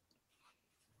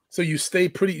 So you stay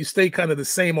kind of the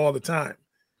same all the time.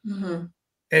 Mm-hmm.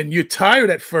 And you're tired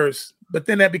at first, but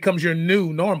then that becomes your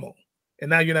new normal. And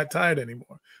now you're not tired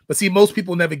anymore. But see, most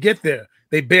people never get there.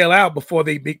 They bail out before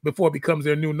it becomes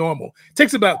their new normal. It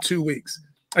takes about 2 weeks.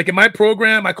 Like in my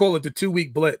program, I call it the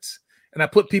 2-week blitz. And I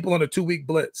put people on a 2-week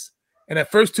blitz. And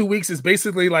that first 2 weeks is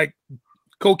basically like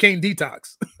cocaine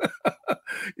detox.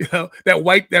 That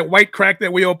white crack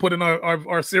that we all put in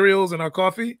our cereals and our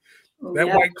coffee, that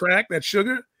white crack, that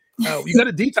sugar, you got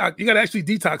to detox. You got to actually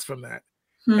detox from that.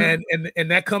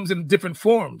 And that comes in different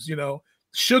forms.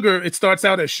 Sugar, it starts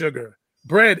out as sugar.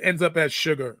 Bread ends up as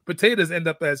sugar. Potatoes end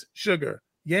up as sugar.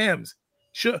 Yams,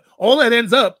 all that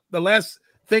ends up, the last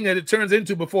thing that it turns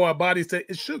into before our bodies say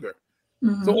is sugar.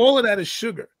 Mm-hmm. So all of that is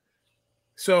sugar.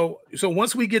 So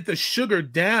once we get the sugar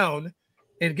down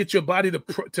and get your body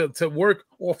to work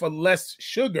off of less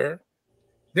sugar,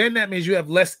 then that means you have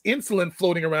less insulin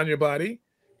floating around your body.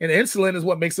 And insulin is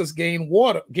what makes us gain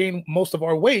most of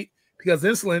our weight, because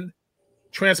insulin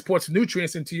transports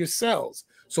nutrients into your cells.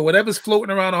 So whatever's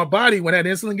floating around our body, when that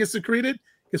insulin gets secreted,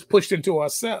 gets pushed into our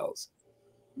cells.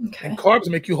 Okay. And carbs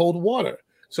make you hold water.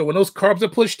 So when those carbs are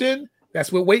pushed in,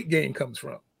 that's where weight gain comes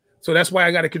from. So that's why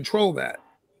I got to control that.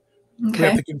 Okay. We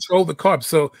have to control the carbs.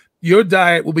 So your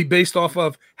diet will be based off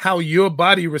of how your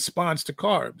body responds to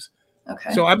carbs.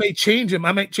 Okay. So I may change them.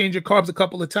 I might change your carbs a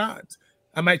couple of times.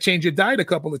 I might change your diet a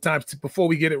couple of times before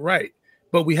we get it right.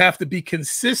 But we have to be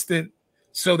consistent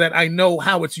so that I know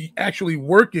how it's actually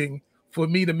working for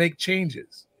me to make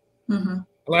changes. Mm-hmm.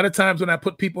 A lot of times when I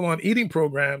put people on eating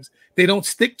programs, they don't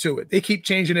stick to it. They keep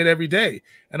changing it every day.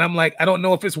 And I'm like, I don't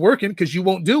know if it's working because you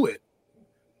won't do it.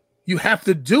 You have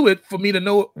to do it for me to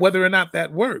know whether or not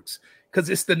that works, because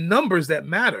it's the numbers that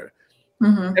matter.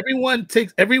 Mm-hmm.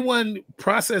 Everyone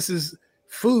processes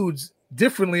foods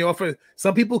differently.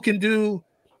 Some people can do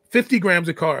 50 grams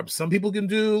of carbs. Some people can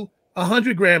do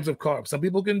 100 grams of carbs. Some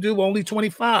people can do only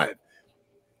 25.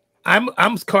 I'm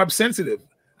carb sensitive.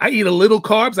 I eat a little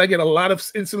carbs, I get a lot of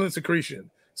insulin secretion.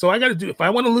 So I got to do, if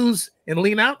I want to lose and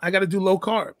lean out, I got to do low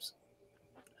carbs.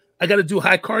 I got to do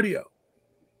high cardio.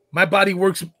 My body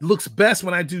looks best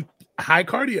when I do high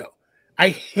cardio. I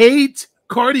hate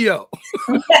cardio.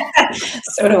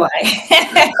 So do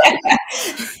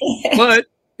I.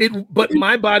 but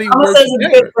my body works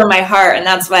good for my heart, and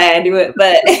that's why I do it.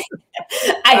 But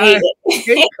I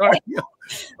hate cardio.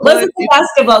 Let's play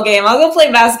basketball game. I'll go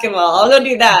play basketball. I'll go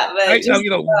do that. But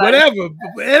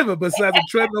whatever besides a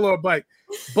treadmill or a bike.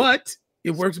 But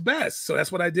it works best. So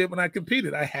that's what I did when I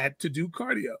competed. I had to do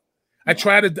cardio. I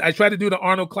tried to do the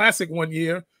Arnold Classic one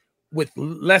year with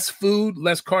less food,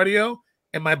 less cardio,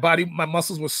 and my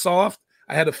muscles were soft.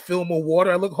 I had to fill more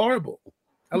water. I looked horrible.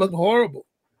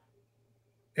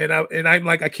 And I'm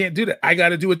like, I can't do that. I got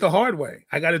to do it the hard way.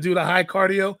 I got to do the high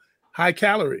cardio, high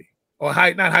calorie, or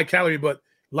not high calorie, but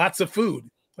lots of food.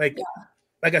 Like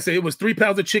I said, it was 3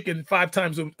 pounds of chicken 5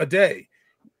 times a day.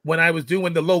 When I was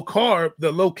doing the low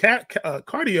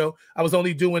cardio, I was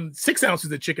only doing 6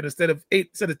 ounces of chicken instead of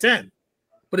 10,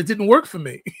 but it didn't work for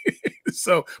me.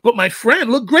 But my friend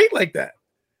looked great like that.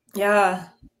 Yeah.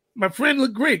 My friend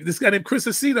looked great. This guy named Chris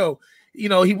Aceto,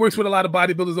 he works with a lot of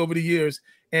bodybuilders over the years,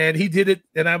 and he did it.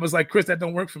 And I was like, Chris, that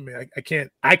don't work for me. I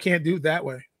can't do it that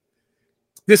way.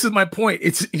 This is my point.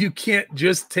 You can't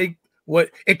just take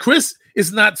and Chris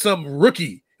is not some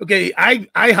rookie. Okay. I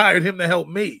hired him to help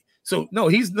me. So no,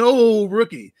 he's no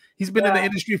rookie. He's been in the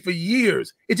industry for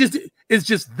years. It's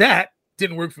just that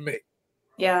didn't work for me.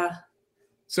 Yeah.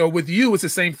 So with you, it's the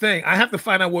same thing. I have to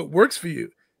find out what works for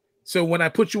you. So when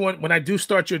I do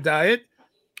start your diet,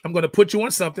 I'm going to put you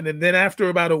on something. And then after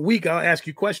about a week, I'll ask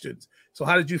you questions. So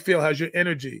how did you feel? How's your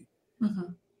energy?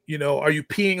 Mm-hmm. Are you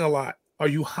peeing a lot? Are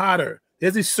you hotter?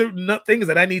 There's these certain things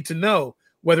that I need to know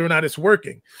whether or not it's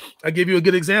working. I'll give you a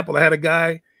good example. I had a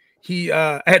guy,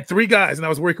 I had 3 guys and I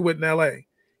was working with in LA.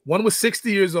 One was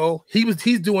 60 years old.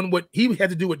 He's doing what he had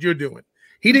to do what you're doing.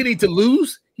 He didn't need to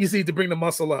lose. He just needed to bring the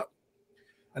muscle up.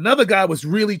 Another guy was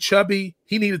really chubby.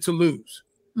 He needed to lose.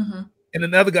 Mm-hmm. And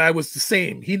another guy was the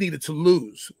same. He needed to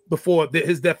lose before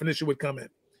his definition would come in.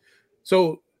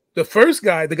 So the first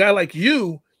guy, the guy like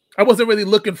you, I wasn't really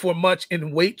looking for much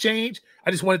in weight change.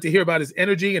 I just wanted to hear about his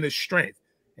energy and his strength.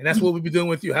 And that's what we'll be doing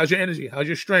with you. How's your energy? How's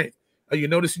your strength? Are you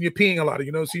noticing you're peeing a lot? Are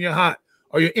you noticing you're hot?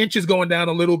 Are your inches going down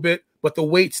a little bit, but the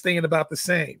weight staying about the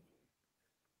same?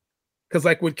 Because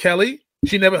like with Kelly,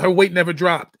 her weight never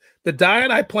dropped. The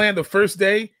diet I planned the first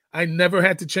day, I never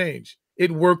had to change.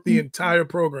 It worked the entire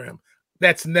program.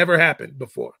 That's never happened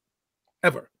before,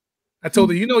 ever. I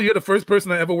told her, you're the first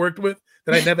person I ever worked with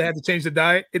that I never had to change the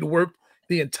diet. It worked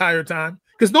the entire time.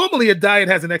 Because normally a diet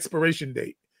has an expiration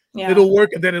date. Yeah. It'll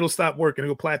work and then it'll stop working.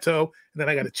 It'll plateau and then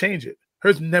I got to change it.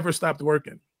 Hers never stopped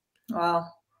working. Wow.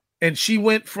 And she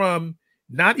went from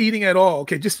not eating at all,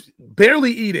 just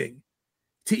barely eating,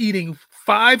 to eating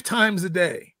 5 times a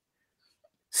day,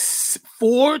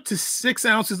 4 to 6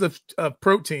 ounces of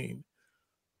protein,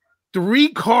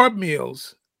 3 carb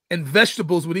meals and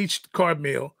vegetables with each carb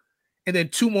meal, and then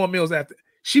 2 more meals after.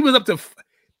 She was up to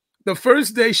the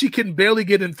first day she couldn't barely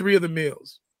get in 3 of the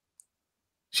meals.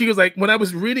 She was like, when I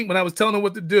was telling her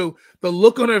what to do, the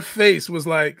look on her face was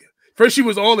like, first she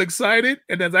was all excited,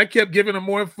 and as I kept giving her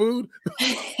more food.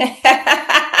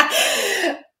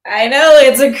 I know,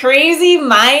 it's a crazy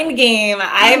mind game.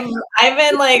 I've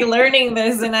been like learning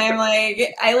this, and I'm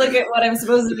like, I look at what I'm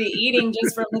supposed to be eating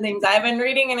just from the things I've been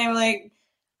reading, and I'm like,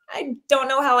 I don't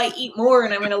know how I eat more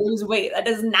and I'm going to lose weight. That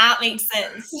does not make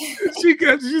sense. She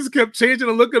just kept changing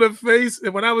the look of her face,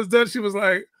 and when I was done, she was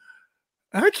like,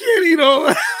 I can't eat all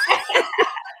that.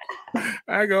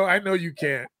 I go, I know you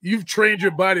can't. You've trained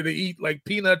your body to eat like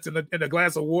peanuts in a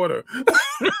glass of water.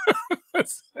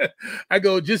 I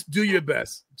go, just do your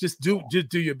best. Just do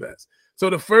your best. So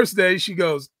the first day she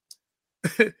goes,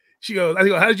 I go,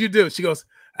 how did you do? She goes,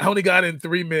 I only got in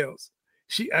 3 meals.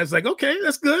 I was like, okay,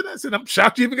 that's good. I said, I'm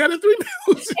shocked you even got in 3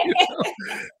 meals.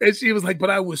 And she was like, but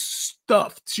I was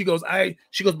stuffed. She goes,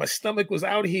 my stomach was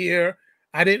out here.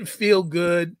 I didn't feel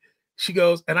good. She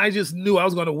goes, and I just knew I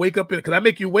was going to wake up in it because I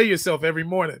make you weigh yourself every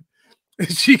morning.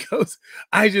 And she goes,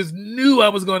 I just knew I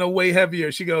was going to weigh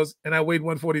heavier. She goes, and I weighed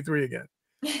 143 again.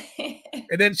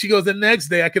 And then she goes, the next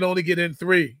day I could only get in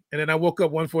 3. And then I woke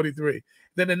up 143.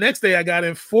 Then the next day I got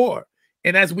in 4.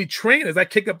 And as we train, as I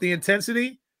kick up the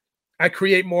intensity, I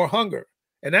create more hunger.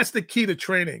 And that's the key to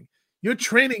training. Your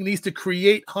training needs to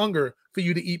create hunger for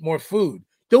you to eat more food.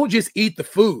 Don't just eat the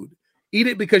food. Eat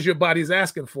it because your body's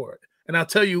asking for it. And I'll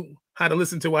tell you how to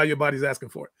listen to why your body's asking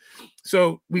for it.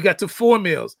 So we got to 4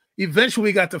 meals. Eventually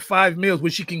we got to 5 meals,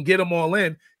 which she can get them all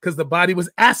in because the body was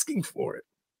asking for it.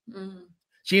 Mm.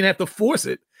 She didn't have to force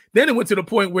it. Then it went to the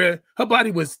point where her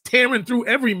body was tearing through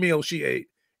every meal she ate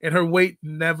and her weight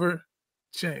never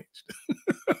changed.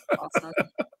 Awesome.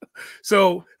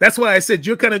 So that's why I said,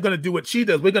 you're kind of going to do what she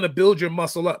does. We're going to build your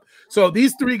muscle up. So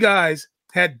these 3 guys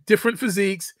had different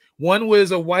physiques. One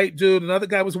was a white dude. Another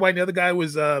guy was white. And the other guy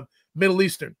was Middle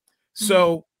Eastern.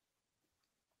 So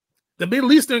the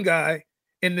Middle Eastern guy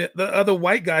and the other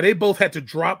white guy, they both had to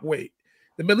drop weight.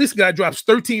 The Middle Eastern guy drops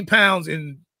 13 pounds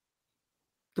in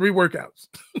 3 workouts,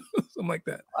 something like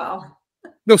that. Wow.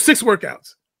 No, 6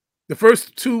 workouts. The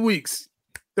first 2 weeks,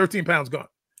 13 pounds gone.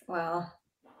 Wow.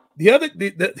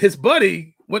 His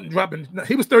buddy wasn't dropping.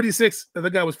 He was 36. The other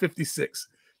guy was 56.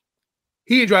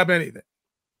 He didn't drop anything.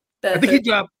 I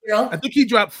think he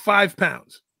dropped 5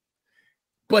 pounds,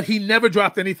 but he never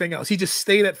dropped anything else. He just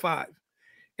stayed at 5.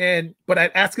 But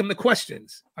I'd ask him the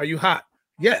questions. Are you hot?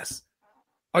 Yes.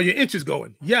 Are your inches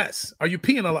going? Yes. Are you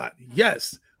peeing a lot?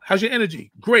 Yes. How's your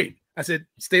energy? Great. I said,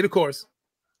 stay the course.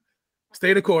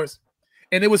 Stay the course.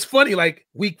 And it was funny, like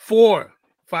week 4,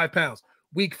 5 pounds.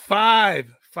 Week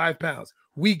 5, 5 pounds.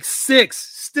 Week 6,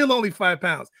 still only 5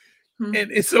 pounds. Hmm.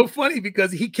 And it's so funny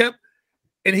because he kept,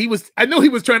 and I know he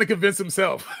was trying to convince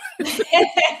himself. He's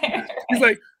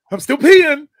like, I'm still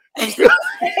peeing. He's like,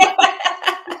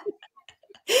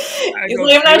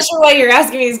 I'm not sure why you're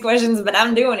asking me these questions, but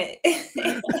I'm doing it.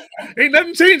 Ain't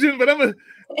nothing changing, but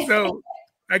so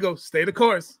I go, stay the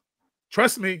course.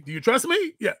 Trust me. Do you trust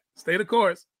me? Yeah, stay the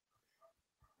course.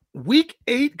 Week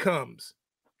 8 comes.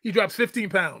 He drops 15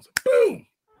 pounds. Boom.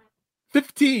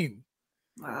 15.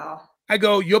 Wow. I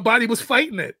go, your body was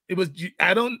fighting it.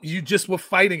 You just were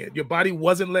fighting it. Your body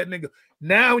wasn't letting it go.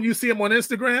 Now when you see him on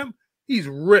Instagram, he's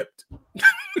ripped.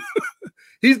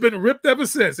 He's been ripped ever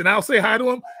since. And I'll say hi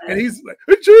to him, and he's like,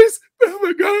 hey, Trace, oh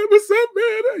my God, what's up,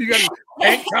 man? You got a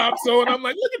tank top on. I'm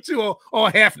like, look at you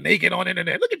all half naked on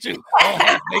internet. Look at you, all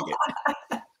half naked.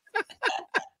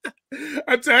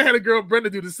 I had a girl,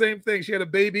 Brenda, do the same thing. She had a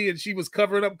baby, and she was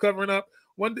covering up.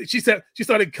 One day, she said she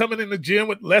started coming in the gym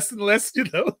with less and less,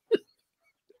 Yeah.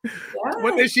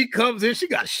 One day she comes in, she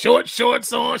got shorts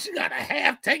on. She got a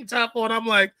half tank top on. I'm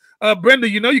like, Brenda,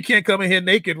 you can't come in here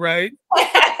naked, right?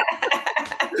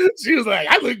 She was like,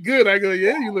 I look good. I go,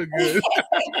 yeah, you look good.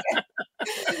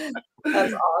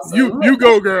 That's awesome. You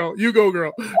go, girl. You go,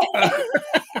 girl.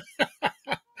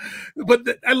 But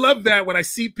I love that when I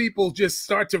see people just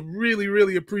start to really,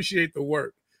 really appreciate the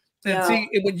work. And see,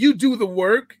 and when you do the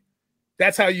work,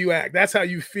 that's how you act. That's how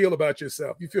you feel about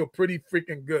yourself. You feel pretty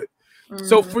freaking good.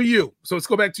 So for you, so let's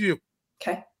go back to you.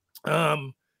 Okay.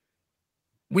 I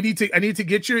need to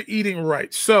get your eating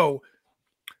right. So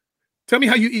tell me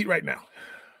how you eat right now.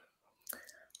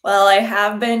 Well, I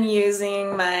have been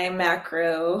using my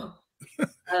macro.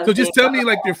 So just tell me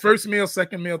like your first meal,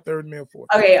 second meal, third meal, fourth.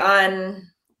 Okay, on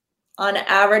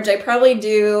average, I probably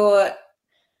do.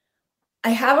 I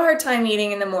have a hard time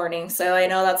eating in the morning, so I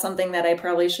know that's something that I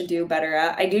probably should do better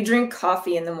at. I do drink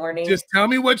coffee in the morning. Just tell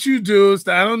me what you do.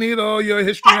 So I don't need all your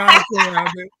histrionics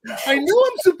around it. I know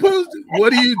I'm supposed to.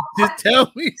 What do you just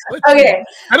tell me? Okay.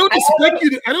 I don't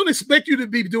expect you to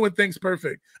be doing things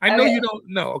perfect. I know you don't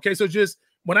know. Okay, so just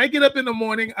when I get up in the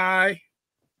morning, I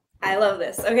love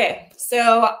this. Okay,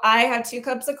 so I have 2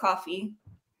 cups of coffee.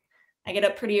 I get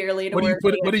up pretty early to work.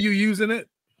 What do you use in it?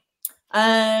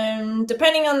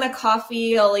 Depending on the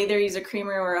coffee, I'll either use a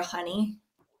creamer or a honey.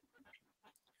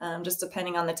 Just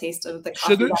depending on the taste of the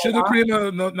coffee. Sugar creamer,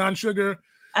 no, non-sugar.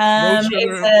 No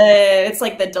sugar. It's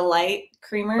like the Delight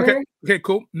creamer. Okay,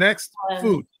 cool. Next,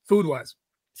 food-wise.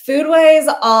 Food-wise,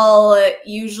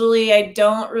 I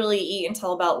don't really eat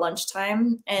until about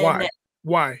lunchtime. And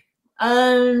Why?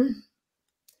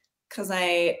 Because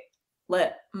I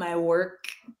let my work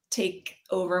take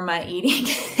over my eating.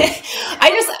 I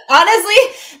just honestly,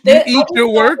 you eat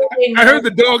your work. I heard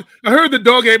the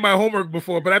dog ate my homework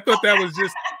before, but I thought that was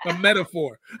just a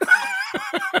metaphor.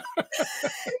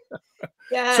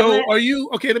 Yeah. So are you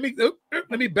okay? Let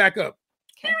me back up.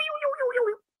 Okay.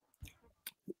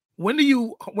 When are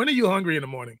you hungry in the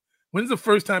morning? When's the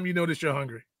first time you notice you're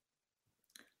hungry?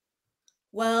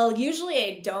 Well, usually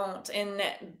I don't, and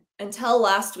until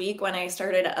last week when I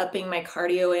started upping my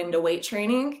cardio into weight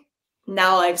training,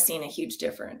 now I've seen a huge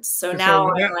difference. So now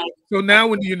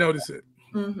when do you notice it?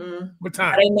 Mm-hmm. What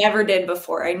time? But I never did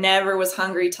before. I never was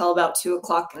hungry till about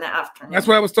 2:00 in the afternoon. That's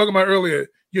what I was talking about earlier.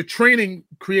 Your training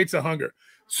creates a hunger.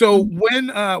 So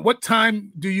what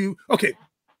time do you? Okay.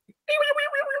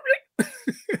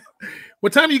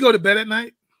 What time do you go to bed at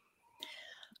night?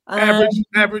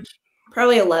 Average.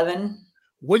 Probably 11.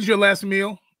 What's your last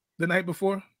meal the night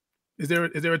before? Is there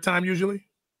a time usually?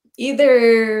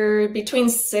 Either between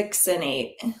 6 and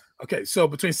 8. Okay, so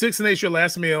between 6 and 8 is your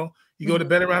last meal. You go to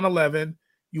bed around 11.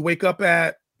 You wake up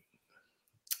at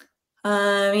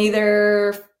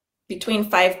either between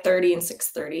 5:30 and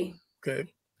 6:30. Okay.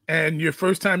 And your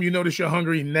first time you notice you're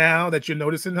hungry now that you're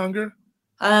noticing hunger?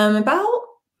 About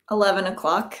 11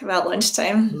 o'clock, about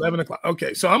lunchtime. 11 o'clock.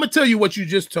 Okay, so I'm gonna tell you what you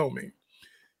just told me.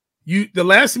 The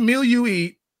last meal you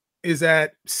eat is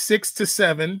at 6 to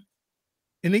 7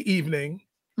 in the evening.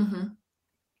 Mm-hmm.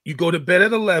 You go to bed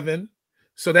at 11,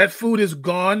 so that food is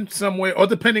gone somewhere, or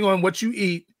depending on what you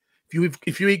eat.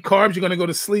 If you eat carbs, you're going to go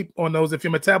to sleep on those if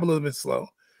your metabolism is slow.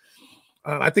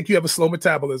 I think you have a slow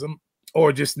metabolism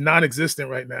or just non-existent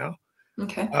right now.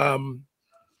 Okay.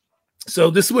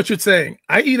 So this is what you're saying.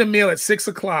 I eat a meal at 6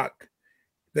 o'clock.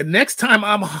 The next time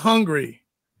I'm hungry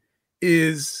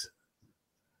is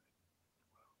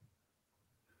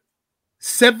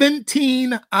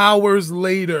 17 hours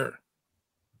later.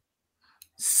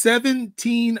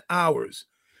 17 hours.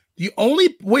 The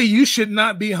only way you should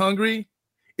not be hungry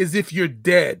is if you're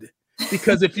dead.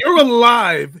 Because if you're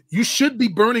alive, you should be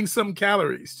burning some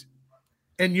calories.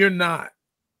 And you're not.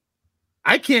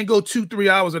 I can't go 2-3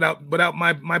 hours without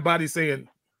my body saying,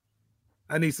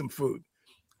 I need some food.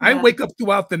 Yeah. I wake up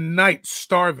throughout the night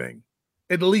starving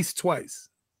at least twice.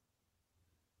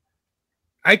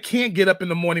 I can't get up in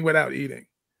the morning without eating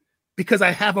because I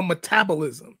have a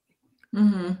metabolism.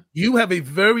 Mm-hmm. You have a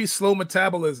very slow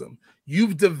metabolism.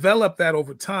 You've developed that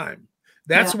over time.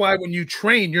 That's why when you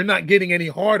train, you're not getting any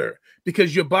harder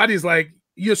because your body's like,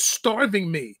 you're starving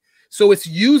me. So it's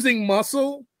using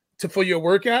muscle for your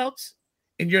workouts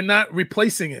and you're not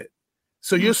replacing it.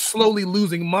 So you're slowly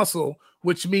losing muscle,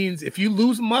 which means if you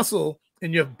lose muscle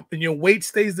and your weight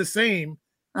stays the same,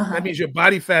 that means your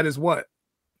body fat is what?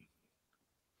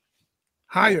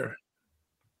 Higher.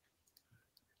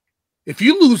 If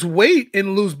you lose weight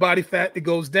and lose body fat, it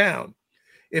goes down.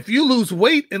 If you lose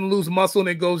weight and lose muscle and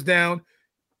it goes down,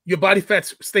 your body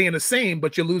fat's staying the same,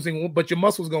 but your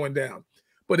muscle's going down.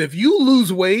 But if you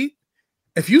lose weight,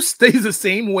 if you stay the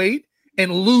same weight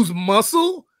and lose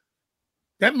muscle,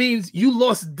 that means you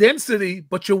lost density,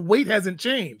 but your weight hasn't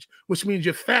changed, which means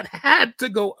your fat had to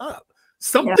go up.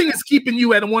 Something is keeping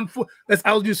you at 140.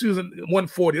 I was just using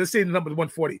 140. Let's say the number is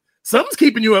 140. Something's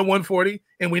keeping you at 140,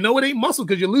 and we know it ain't muscle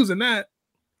because you're losing that.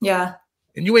 Yeah.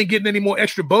 And you ain't getting any more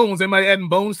extra bones. Am I adding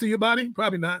bones to your body?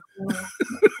 Probably not.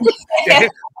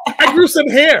 I grew some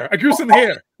hair.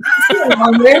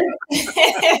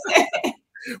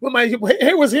 When my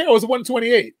hair was here, I was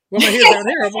 128. When my hair's down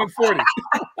here, I'm 140.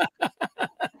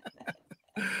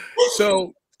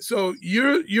 So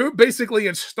you're basically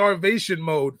in starvation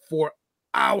mode for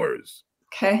hours.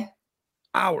 Okay.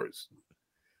 Hours.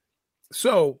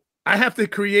 So I have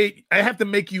to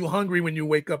make you hungry when you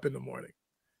wake up in the morning.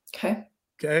 Okay.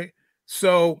 Okay.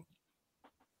 So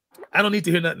I don't need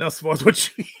to hear nothing else as far as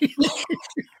what you eat.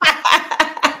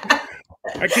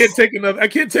 I can't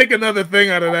take another thing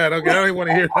out of that. Okay. I don't even want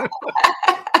to hear that.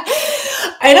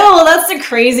 I know. Well, that's the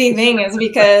crazy thing, is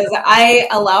because I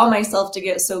allow myself to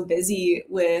get so busy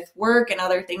with work and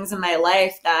other things in my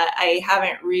life that I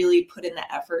haven't really put in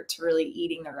the effort to really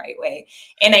eating the right way.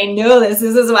 And I know this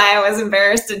is why I was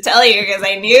embarrassed to tell you, because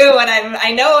I know what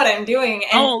I'm doing.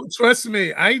 And oh, trust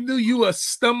me, I knew you were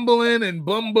stumbling and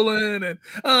bumbling and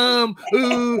I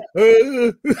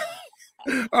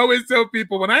always tell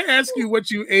people, when I ask you what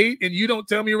you ate and you don't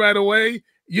tell me right away,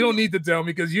 you don't need to tell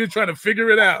me, because you're trying to figure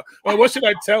it out. Well, what should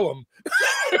I tell them?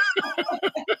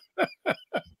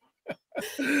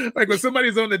 Like when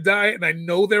somebody's on the diet and I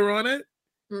know they're on it,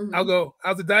 I'll go,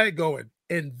 how's the diet going?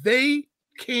 And they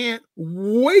can't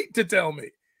wait to tell me,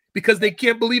 because they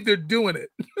can't believe they're doing it.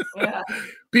 yeah.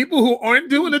 People who aren't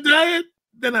doing the diet,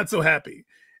 they're not so happy.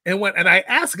 And I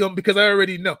ask them, because I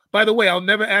already know. By the way, I'll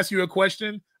never ask you a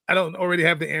question I don't already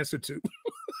have the answer to.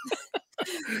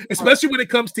 Especially when it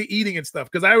comes to eating and stuff,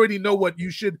 because I already know what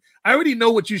you should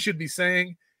be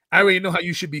saying. I already know how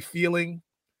you should be feeling.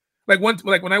 Like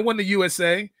when I won the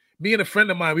USA, me and a friend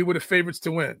of mine, we were the favorites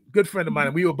to win. Good friend of mine.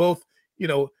 And we were both,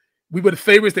 we were the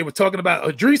favorites. They were talking about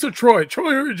Idris or Troy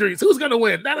or Idris. Who's going to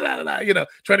win?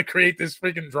 Trying to create this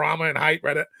freaking drama and hype,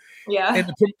 right? Yeah.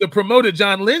 And the promoter,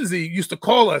 John Lindsay, used to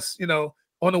call us,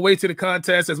 on the way to the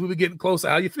contest as we were getting closer.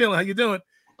 How you feeling? How you doing?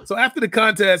 So after the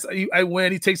contest, I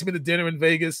win. He takes me to dinner in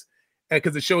Vegas,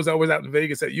 because the show's always out in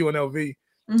Vegas at UNLV.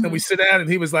 And we sit down, and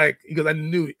he goes, I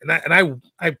knew it. And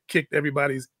I kicked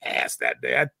everybody's ass that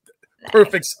day. I had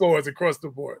perfect scores across the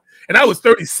board. And I was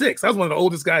 36. I was one of the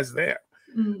oldest guys there.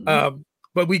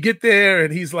 But we get there,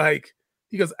 and he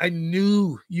goes, I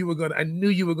knew you were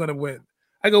gonna win.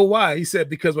 I go, why? He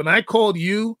said, because when I called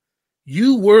you,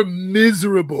 you were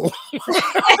miserable.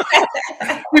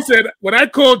 He said, when I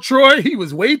called Troy, he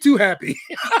was way too happy.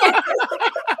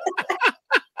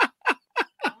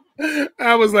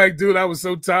 I was like, dude, I was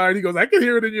so tired. He goes, I can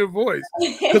hear it in your voice.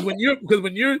 Because when you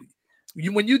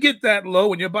get that low,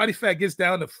 when your body fat gets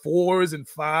down to 4s and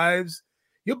 5s,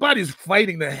 your body's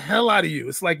fighting the hell out of you.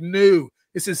 It's like, no,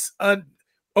 it's this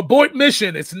abort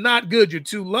mission. It's not good. You're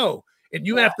too low. And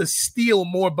you have to steal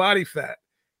more body fat.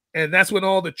 And that's when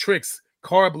all the tricks,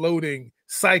 carb loading,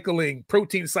 cycling,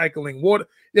 protein cycling, water,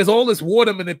 there's all this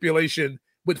water manipulation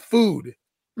with food,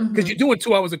 because you're doing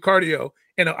 2 hours of cardio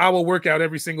and an hour workout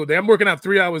every single day. I'm working out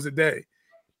 3 hours a day.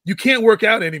 You can't work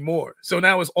out anymore. So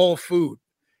now it's all food.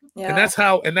 Yeah. And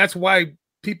that's why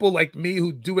people like me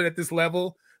who do it at this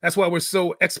level, that's why we're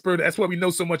so expert. That's why we know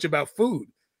so much about food,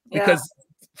 because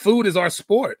food is our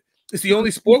sport. It's the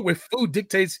only sport where food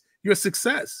dictates your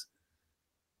success.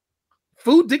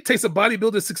 Food dictates a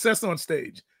bodybuilder's success on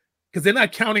stage, because they're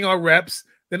not counting our reps.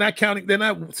 They're not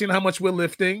seeing how much we're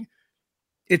lifting.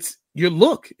 It's your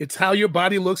look. It's how your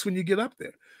body looks when you get up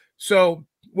there. So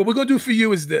what we're going to do for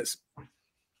you is this.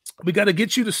 We got to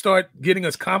get you to start getting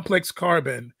us complex carb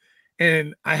in,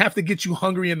 and I have to get you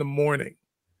hungry in the morning.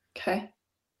 Okay.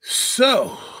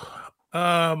 So,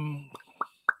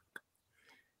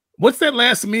 what's that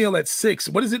last meal at 6?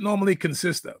 What does it normally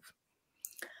consist of?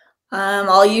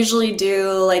 I'll usually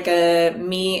do like a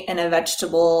meat and a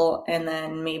vegetable, and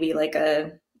then maybe like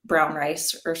a brown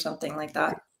rice or something like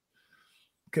that.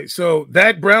 Okay, so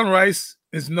that brown rice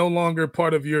is no longer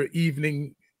part of your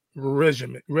evening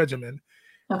regimen.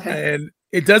 Okay. And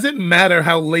it doesn't matter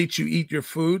how late you eat your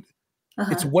food.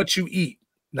 It's what you eat,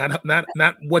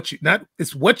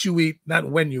 it's what you eat, not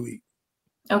when you eat.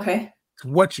 Okay. It's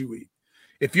what you eat.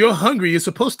 If you're hungry, you're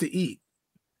supposed to eat.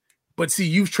 But see,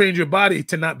 you've trained your body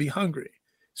to not be hungry.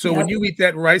 So when you eat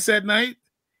that rice at night,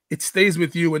 it stays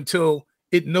with you until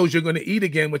it knows you're going to eat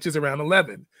again, which is around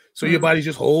 11. So your body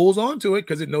just holds on to it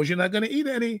because it knows you're not going to eat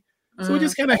any. So it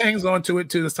just kind of hangs on to it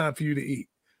till it's time for you to eat.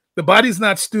 The body's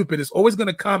not stupid. It's always going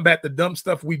to combat the dumb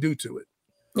stuff we do to it.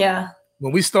 Yeah.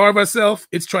 When we starve ourselves,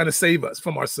 it's trying to save us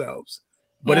from ourselves.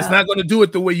 But it's not going to do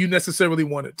it the way you necessarily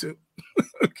want it to.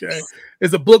 Okay.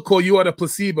 There's a book called You Are the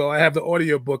Placebo. I have the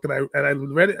audio book, and I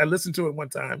read it. I listened to it one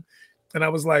time, and I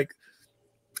was like,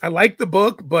 I like the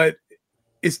book, but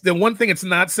it's the one thing it's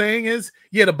not saying is,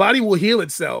 the body will heal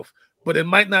itself, but it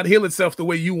might not heal itself the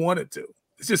way you want it to.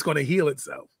 It's just going to heal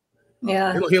itself.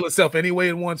 Yeah. It'll heal itself any way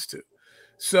it wants to.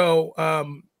 So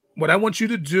what I want you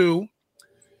to do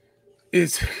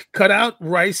is cut out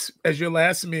rice as your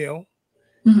last meal.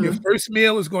 Your first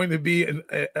meal is going to be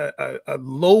a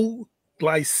low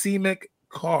glycemic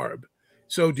carb.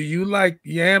 So do you like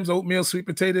yams, oatmeal, sweet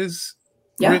potatoes,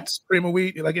 grits, cream of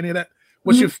wheat? You like any of that?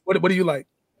 What do you like?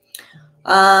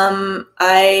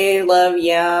 I love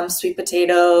yams, sweet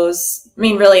potatoes. I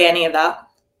mean, really any of that.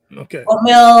 Okay.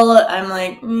 Oatmeal, I'm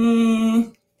like,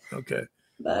 okay.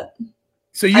 But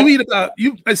so you eat about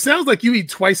it sounds like you eat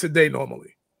twice a day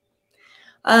normally.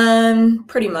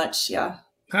 Pretty much, yeah.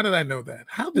 How did I know that?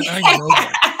 How did I know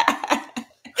that?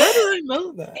 How did I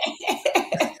know that?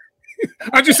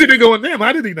 I'm just sitting there going, damn,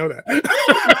 how did he know that?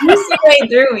 You see right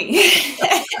through me.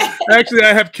 Actually,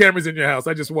 I have cameras in your house.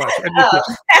 I just watch.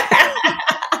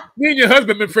 Me and your husband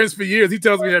have been friends for years. He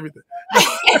tells me everything.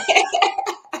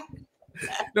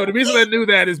 No, the reason I knew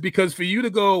that is because for you to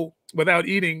go without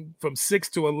eating from 6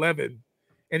 to 11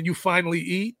 and you finally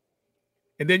eat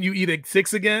and then you eat at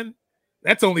 6 again,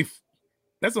 that's only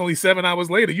 7 hours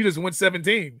later. You just went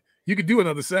 17. You could do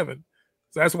another 7.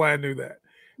 So that's why I knew that.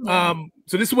 Yeah.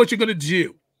 So this is what you're going to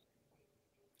do.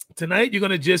 Tonight, you're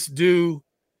going to just do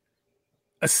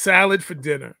a salad for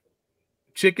dinner.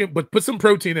 Chicken, but put some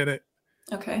protein in it.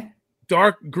 Okay.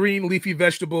 Dark green leafy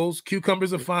vegetables.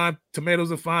 Cucumbers are fine.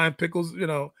 Tomatoes are fine. Pickles,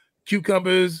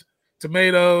 cucumbers,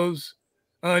 tomatoes,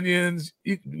 onions.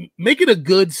 You make it a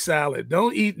good salad.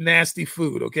 Don't eat nasty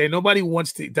food, okay? Nobody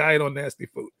wants to diet on nasty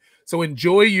food. So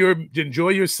enjoy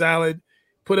your salad.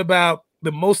 Put about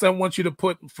the most I want you to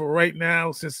put for right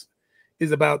now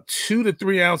is about 2 to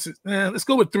 3 ounces. Let's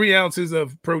go with 3 ounces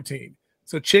of protein.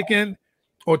 So chicken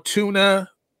or tuna.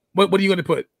 What are you going to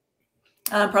put?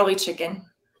 Probably chicken.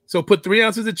 So put 3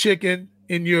 ounces of chicken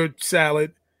in your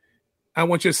salad. I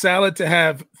want your salad to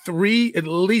have at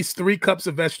least 3 cups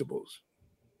of vegetables.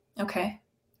 Okay.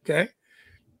 Okay.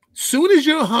 Soon as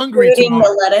you're hungry, including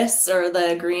the lettuce or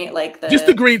the green, just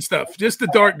the green stuff, just the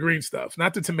dark green stuff,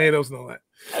 not the tomatoes and all that.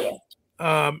 Okay.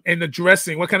 And the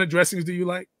dressing. What kind of dressings do you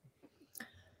like?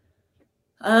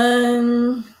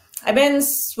 I've been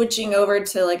switching over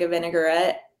to like a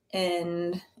vinaigrette,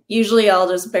 and usually I'll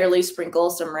just barely sprinkle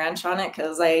some ranch on it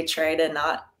because I try to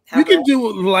not have. You can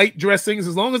do light dressings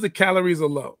as long as the calories are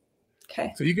low.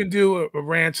 Okay. So you can do a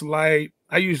ranch light.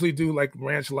 I usually do like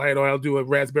ranch light, or I'll do a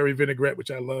raspberry vinaigrette,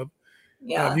 which I love.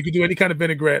 Yeah. You can do any kind of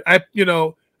vinaigrette. I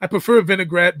prefer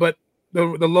vinaigrette, but the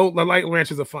light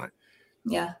ranches are fine.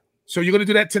 Yeah. So you're going to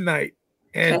do that tonight.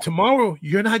 And tomorrow,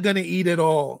 you're not going to eat at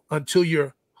all until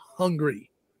you're hungry.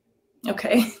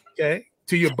 Okay. Okay.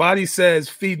 Till your body says,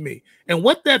 feed me. And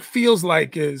what that feels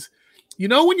like is,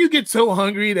 when you get so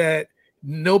hungry that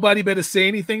nobody better say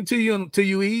anything to you until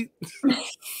you eat.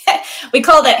 We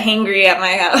call that hangry at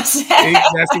my house.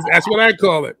 That's what I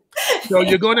call it. So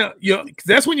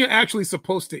that's when you're actually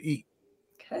supposed to eat.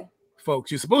 Okay.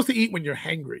 Folks, you're supposed to eat when you're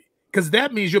hangry, because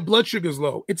that means your blood sugar is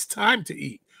low. It's time to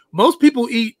eat. Most people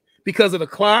eat because of the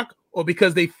clock or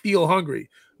because they feel hungry.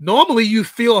 Normally, you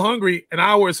feel hungry an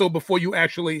hour or so before you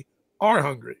actually are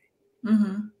hungry.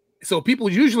 Mm-hmm. So people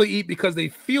usually eat because they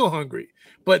feel hungry,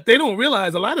 but they don't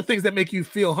realize a lot of things that make you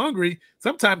feel hungry.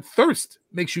 Sometimes thirst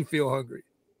makes you feel hungry.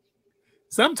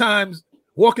 Sometimes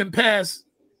walking past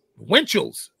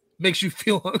Winchell's makes you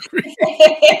feel hungry.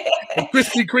 And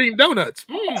Krispy Kreme donuts.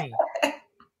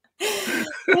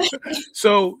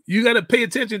 So you got to pay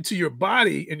attention to your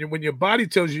body, and when your body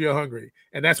tells you you're hungry,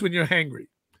 and that's when you're hangry.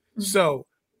 Mm-hmm. So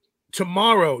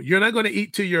tomorrow, you're not going to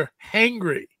eat till you're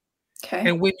hangry. Okay.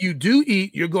 And when you do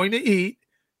eat, you're going to eat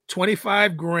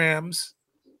 25 grams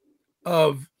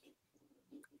of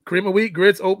cream of wheat,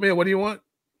 grits, oatmeal. What do you want?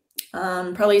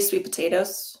 Probably sweet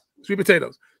potatoes. Sweet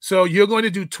potatoes. So you're going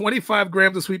to do 25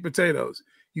 grams of sweet potatoes.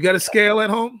 You got a scale at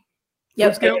home?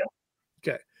 Yep. Scale?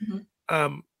 Okay.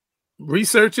 Mm-hmm.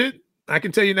 Research it. I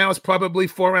can tell you now it's probably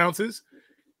 4 ounces,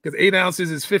 because 8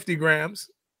 ounces is 50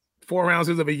 grams. 4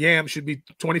 ounces of a yam should be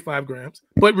 25 grams.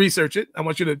 But research it. I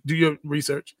want you to do your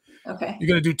research. Okay. You're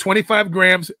going to do 25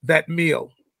 grams that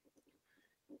meal.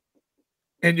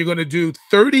 And you're going to do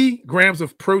 30 grams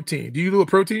of protein. Do you do a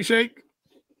protein shake?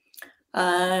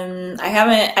 I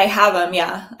have them.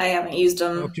 Yeah. I haven't used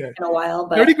them in a while,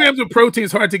 but 30 grams of protein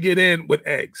is hard to get in with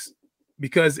eggs,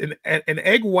 because an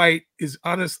egg white is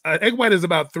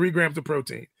about 3 grams of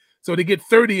protein. So to get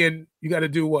 30 in, you got to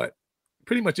do what?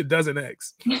 Pretty much a dozen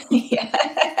eggs. Yeah.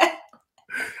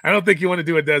 I don't think you want to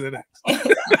do a dozen eggs.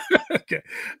 Okay.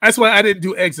 That's why I didn't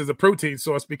do eggs as a protein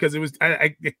source, because it was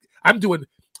I'm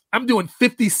doing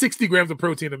 50, 60 grams of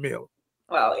protein a meal.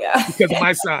 Wow, yeah. Because of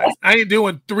my size. I ain't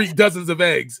doing 3 dozens of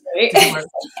eggs. Right.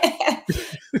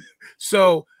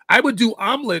 So I would do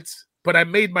omelets, but I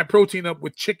made my protein up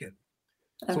with chicken.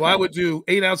 Okay. So I would do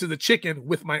 8 ounces of chicken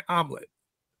with my omelet.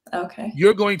 Okay.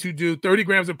 You're going to do 30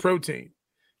 grams of protein.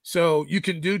 So you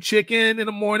can do chicken in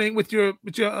the morning with your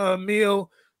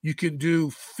meal. You can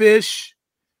do fish.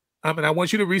 And I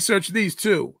want you to research these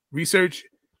too. Research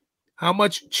how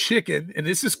much chicken, and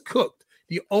this is cooked.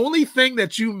 The only thing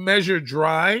that you measure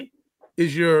dry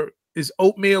is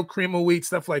oatmeal, cream of wheat,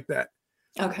 stuff like that.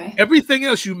 Okay. Everything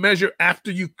else you measure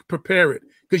after you prepare it,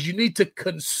 because you need to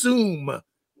consume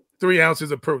 3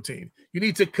 ounces of protein. You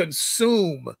need to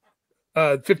consume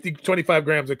 25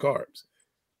 grams of carbs.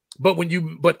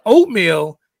 But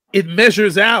oatmeal, it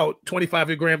measures out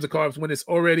 25 grams of carbs when it's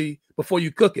already before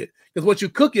you cook it. Because once you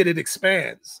cook it, it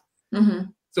expands. Mm-hmm.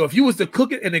 So if you was to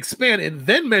cook it and expand and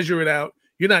then measure it out,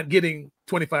 you're not getting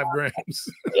 25 grams.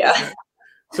 Yeah.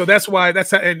 So that's why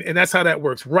that's how that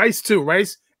works. Rice too.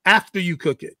 Rice after you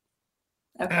cook it.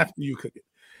 Okay. After you cook it.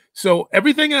 So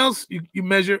everything else you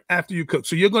measure after you cook.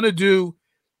 So you're going to do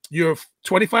your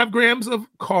 25 grams of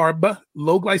carb,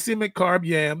 low glycemic carb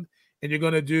yam, and you're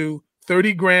going to do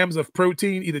 30 grams of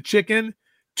protein, either chicken.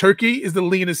 Turkey is the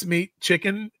leanest meat.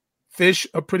 Chicken, fish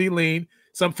are pretty lean.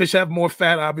 Some fish have more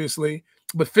fat, obviously.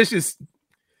 But fish is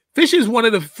one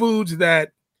of the foods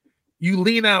that you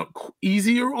lean out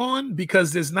easier on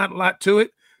because there's not a lot to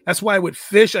it. That's why with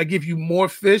fish, I give you more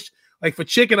fish. Like for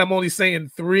chicken, I'm only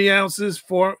saying 3 ounces,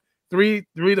 3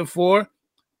 to 4.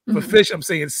 For fish, I'm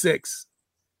saying 6.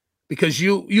 Because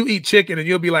you eat chicken and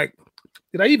you'll be like,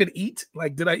 did I even eat?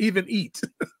 Like, did I even eat?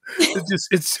 it's just,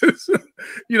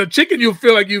 chicken, you'll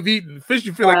feel like you've eaten. Fish,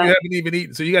 you feel like you haven't even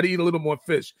eaten. So you got to eat a little more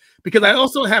fish. Because I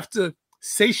also have to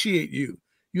satiate you.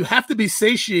 You have to be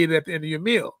satiated at the end of your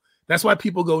meal. That's why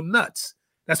people go nuts.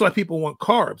 That's why people want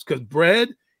carbs, because bread,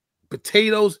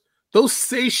 potatoes, those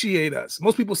satiate us.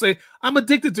 Most people say, I'm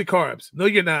addicted to carbs. No,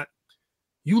 you're not.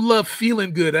 You love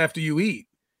feeling good after you eat.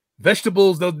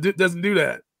 Vegetables doesn't do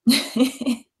that.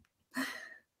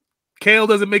 Kale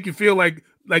doesn't make you feel like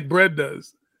bread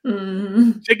does.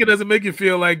 Chicken doesn't make you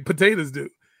feel like potatoes do.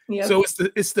 Yep. So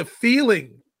it's the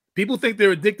feeling. People think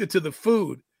they're addicted to the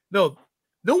food. No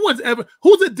one's ever.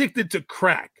 Who's addicted to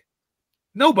crack?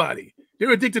 Nobody.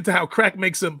 They're addicted to how crack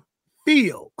makes them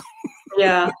feel.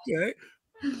 Yeah. Okay.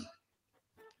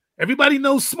 Everybody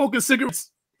knows smoking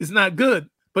cigarettes is not good,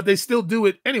 but they still do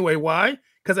it anyway. Why?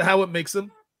 Because of how it makes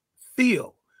them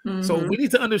feel. So we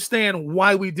need to understand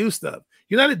why we do stuff.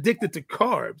 You're not addicted to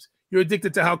carbs. You're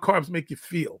addicted to how carbs make you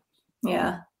feel.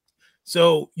 Yeah.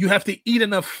 So you have to eat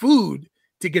enough food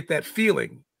to get that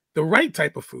feeling, the right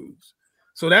type of foods.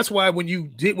 So that's why when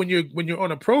you're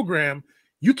on a program,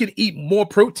 you can eat more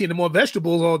protein and more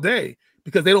vegetables all day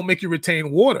because they don't make you retain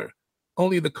water.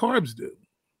 Only the carbs do.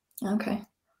 Okay.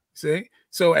 See?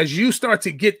 So as you start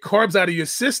to get carbs out of your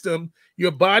system,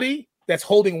 your body that's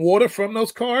holding water from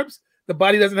those carbs, the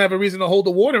body doesn't have a reason to hold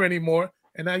the water anymore.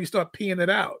 And now you start peeing it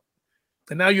out.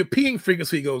 And now your peeing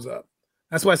frequency goes up.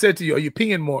 That's why I said to you, are you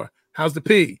peeing more? How's the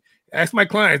pee? Ask my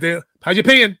clients, how's you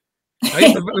peeing?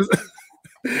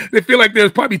 They feel like they're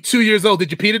probably 2 years old.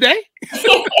 Did you pee today?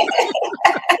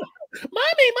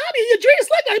 Mommy, your drink's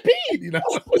like I peed,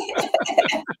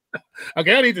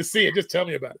 Okay, I need to see it. Just tell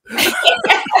me about it.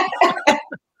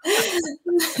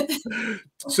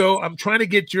 So I'm trying to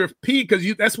get your pee because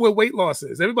that's where weight loss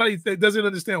is. Everybody doesn't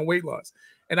understand weight loss.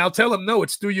 And I'll tell them, no,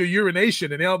 it's through your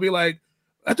urination. And they'll be like,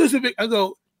 I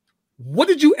go, what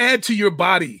did you add to your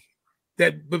body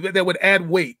that would add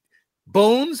weight?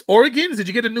 Bones, organs? Did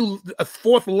you get a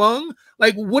fourth lung?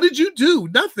 Like, what did you do?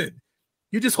 Nothing.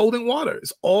 You're just holding water.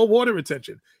 It's all water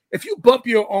retention. If you bump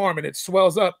your arm and it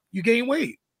swells up, you gain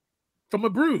weight from a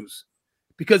bruise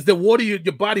because the water, your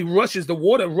body rushes, the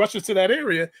water rushes to that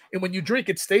area. And when you drink,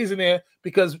 it stays in there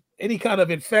because any kind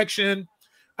of infection.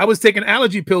 I was taking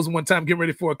allergy pills one time, getting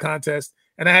ready for a contest,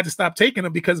 and I had to stop taking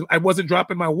them because I wasn't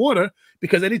dropping my water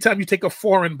because anytime you take a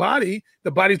foreign body,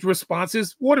 the body's response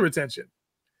is water retention.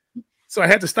 So I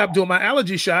had to stop doing my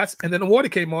allergy shots, and then the water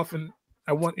came off, and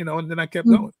I went, and then I kept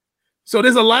going. So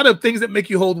there's a lot of things that make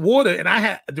you hold water,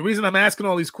 and the reason I'm asking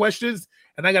all these questions,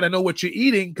 and I got to know what you're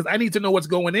eating because I need to know what's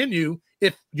going in you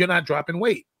if you're not dropping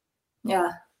weight.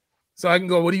 Yeah. So I can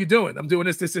go, what are you doing? I'm doing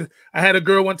this. I had a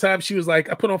girl one time. She was like,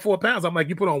 I put on 4 pounds. I'm like,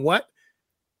 you put on what?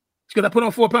 She goes, I put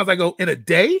on 4 pounds. I go, in a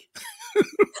day?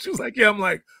 She was like, yeah. I'm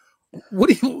like,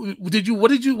 what are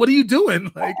you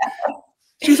doing? Like,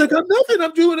 she's like, I'm nothing.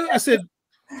 I'm doing it. I said,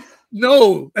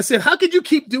 no. I said, how could you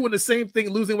keep doing the same thing,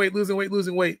 losing weight,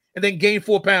 and then gain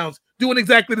 4 pounds, doing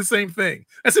exactly the same thing?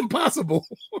 That's impossible.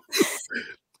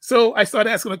 So I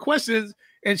started asking her questions,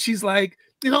 and she's like,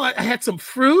 I had some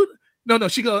fruit. No.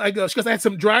 She goes, I had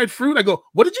some dried fruit. I go,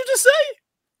 what did you just say?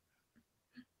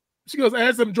 She goes, I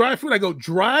had some dried fruit. I go,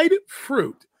 dried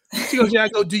fruit. She goes, yeah. I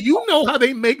go, do you know how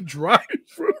they make dried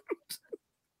fruit?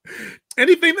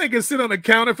 anything that can sit on the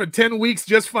counter for 10 weeks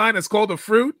just fine, it's called a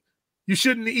fruit, you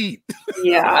shouldn't eat.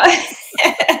 Yeah.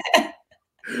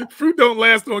 Fruit don't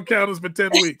last on counters for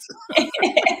 10 weeks.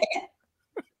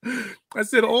 I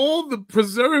said, all the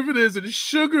preservatives and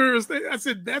sugars. I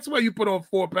said, that's why you put on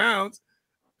 4 pounds.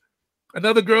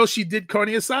 Another girl, she did carne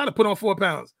asada, put on 4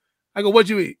 pounds. I go, what'd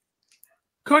you eat?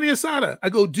 Carne asada. I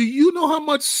go, do you know how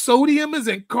much sodium is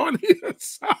in carne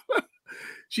asada?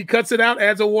 She cuts it out,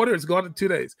 adds a water. It's gone in 2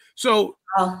 days. So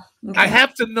I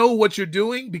have to know what you're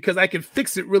doing because I can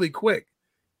fix it really quick.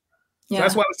 So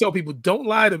that's why I tell people, don't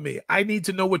lie to me. I need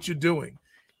to know what you're doing.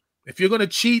 If you're going to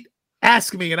cheat,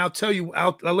 ask me and I'll tell you,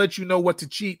 I'll let you know what to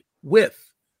cheat with.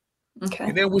 Okay.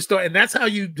 And then we'll start. And that's how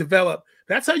you develop.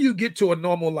 That's how you get to a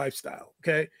normal lifestyle.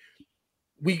 Okay.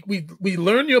 We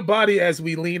learn your body as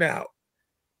we lean out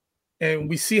and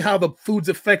we see how the food's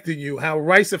affecting you, how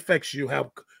rice affects you,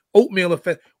 how oatmeal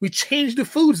affects. We change the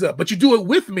foods up, but you do it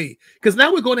with me because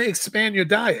now we're going to expand your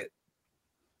diet.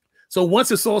 So once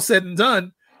it's all said and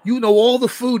done, you know all the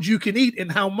foods you can eat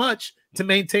and how much to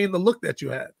maintain the look that you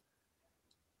have.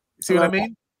 See what I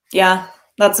mean? Yeah,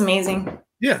 that's amazing.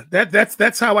 Yeah,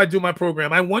 that's how I do my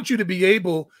program. I want you to be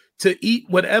able to eat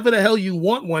whatever the hell you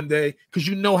want one day because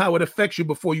you know how it affects you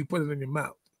before you put it in your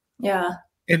mouth. Yeah.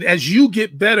 And as you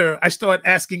get better, I start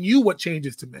asking you what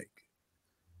changes to make.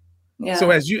 Yeah. So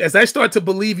as I start to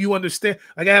believe you understand,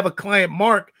 like I have a client,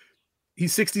 Mark,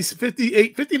 he's 60,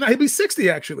 58, 59, he'll be 60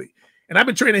 actually. And I've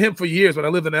been training him for years, but I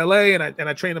live in LA and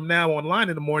I train him now online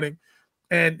in the morning.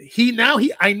 And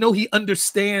I know he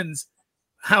understands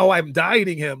how I'm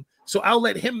dieting him. So I'll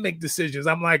let him make decisions.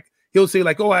 I'm like, he'll say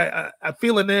like, oh, I'm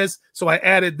feeling this. So I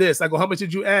added this. I go, how much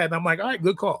did you add? And I'm like, all right,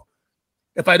 good call.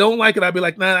 If I don't like it, I'll be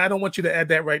like, nah, I don't want you to add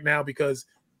that right now because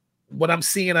what I'm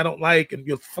seeing, I don't like, and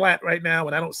you're flat right now.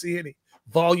 And I don't see any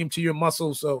volume to your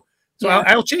muscles. So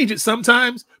I'll change it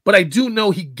sometimes, but I do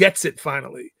know he gets it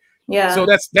finally. Yeah. So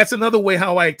that's another way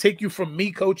how I take you from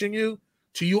me coaching you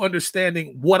to you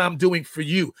understanding what I'm doing for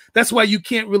you. That's why you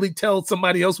can't really tell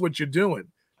somebody else what you're doing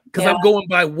because I'm going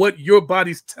by what your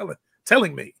body's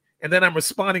telling me. And then I'm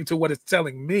responding to what it's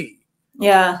telling me.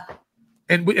 Yeah.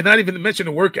 And not even to mention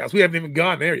the workouts. We haven't even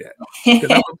gone there yet.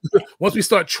 Once we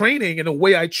start training and the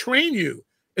way I train you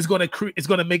is going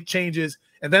to make changes.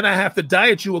 And then I have to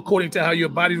diet you according to how your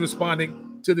body's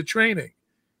responding to the training.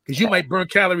 Because you might burn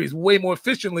calories way more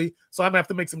efficiently. So I'm going to have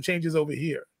to make some changes over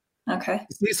here. Okay.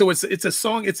 So it's a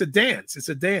song. It's a dance. It's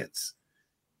a dance.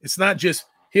 It's not just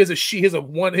here's a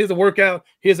workout.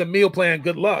 Here's a meal plan.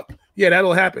 Good luck. Yeah,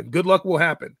 that'll happen. Good luck will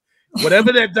happen.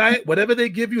 Whatever that diet, whatever they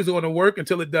give you is going to work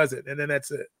until it doesn't. And then that's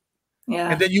it.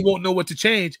 Yeah. And then you won't know what to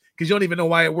change because you don't even know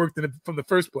why it worked from the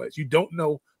first place. You don't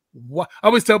know why. I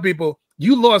always tell people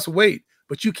you lost weight,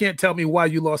 but you can't tell me why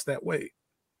you lost that weight.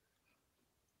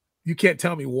 You can't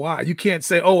tell me why. You can't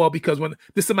say, oh, well, because when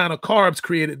this amount of carbs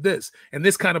created this and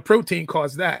this kind of protein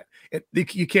caused that.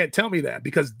 You can't tell me that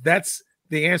because that's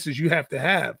the answers you have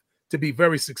to be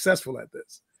very successful at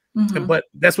this. Mm-hmm. But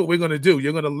that's what we're going to do.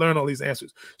 You're going to learn all these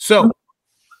answers. So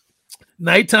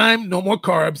nighttime, no more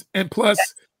carbs. And plus,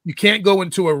 you can't go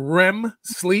into a REM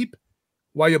sleep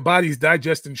while your body's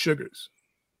digesting sugars.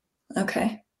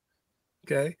 Okay.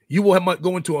 You will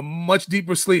go into a much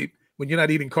deeper sleep when you're not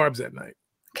eating carbs at night.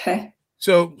 Okay.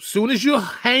 So soon as you're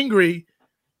hangry,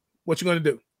 what you going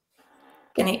to do?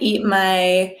 Gonna eat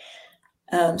my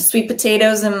sweet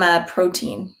potatoes and my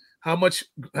protein. How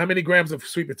many grams of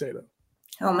sweet potato?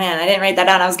 Oh man, I didn't write that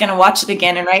down. I was gonna watch it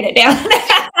again and write it down.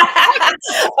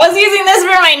 I was using this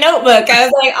for my notebook. I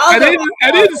was like,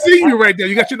 I didn't see you right there.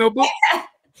 You got your notebook?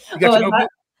 You got your notebook?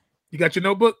 You got your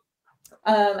notebook?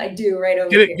 I do right over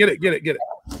here. Get it.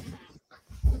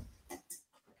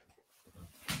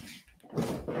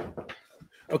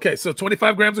 Okay, so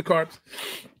 25 grams of carbs.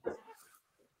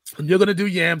 And you're going to do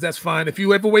yams. That's fine. If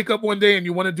you ever wake up one day and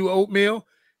you want to do oatmeal,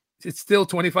 it's still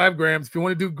 25 grams. If you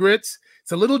want to do grits,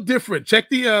 it's a little different. Check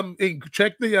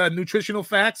the nutritional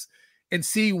facts and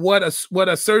see what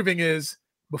a serving is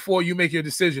before you make your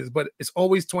decisions. But it's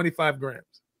always 25 grams.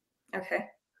 Okay.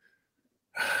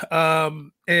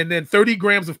 And then 30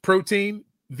 grams of protein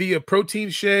via protein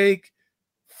shake,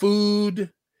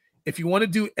 food. If you want to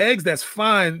do eggs, that's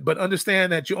fine, but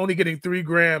understand that you're only getting 3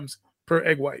 grams per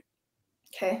egg white.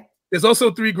 Okay. There's also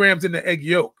 3 grams in the egg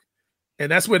yolk,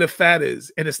 and that's where the fat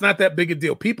is. And it's not that big a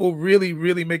deal. People really,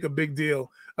 really make a big deal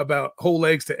about whole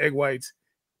eggs to egg whites.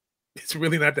 It's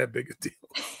really not that big a deal.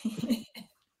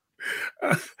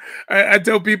 I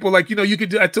tell people, like, you could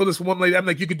do, I told this one lady, I'm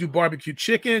like, you could do barbecue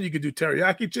chicken, you could do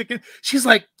teriyaki chicken. She's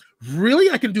like,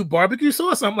 really? I can do barbecue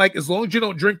sauce? I'm like, as long as you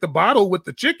don't drink the bottle with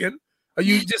the chicken. Are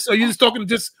you just talking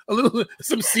just a little,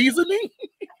 some seasoning?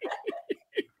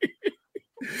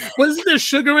 Well, isn't there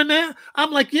sugar in there?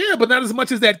 I'm like, yeah, but not as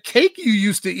much as that cake you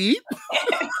used to eat.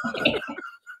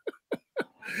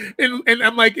 and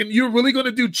I'm like, and you're really going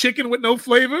to do chicken with no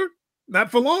flavor?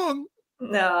 Not for long.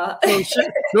 No. So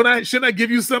shouldn't I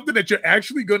give you something that you're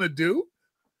actually going to do?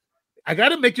 I got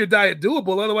to make your diet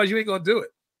doable. Otherwise, you ain't going to do it.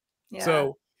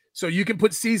 Yeah. So you can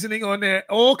put seasoning on there.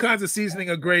 All kinds of seasoning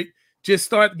are great. Just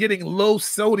start getting low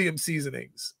sodium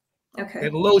seasonings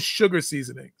and low sugar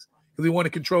seasonings because we want to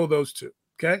control those two.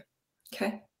 Okay.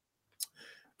 Okay.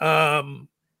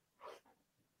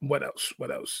 What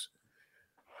else?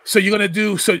 So you're going to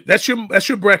do, so that's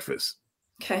your breakfast.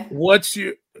 Okay.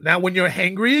 Now when you're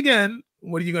hangry again,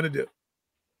 what are you going to do?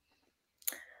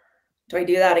 Do I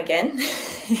do that again?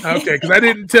 Okay, because I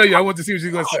didn't tell you. I want to see what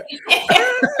you're going to say.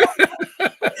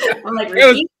 I'm like,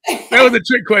 that was a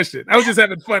trick question. I was just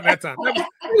having fun that time. It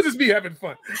was just me having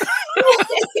fun.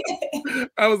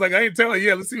 I was like, I ain't telling you.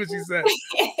 Yeah, let's see what she said.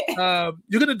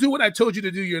 You're going to do what I told you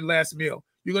to do your last meal.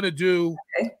 You're going to do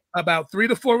about 3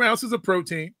 to 4 ounces of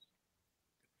protein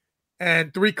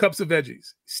and 3 cups of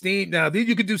veggies. Steam. Now,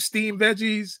 you could do steamed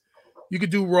veggies. You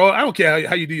could do raw. I don't care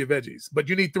how you do your veggies, but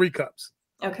you need 3 cups.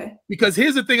 Okay. Because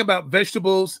here's the thing about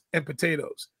vegetables and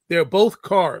potatoes. They're both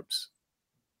carbs.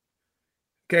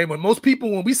 Okay. When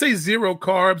we say 0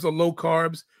 carbs or low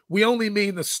carbs, we only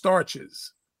mean the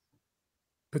starches.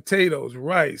 Potatoes,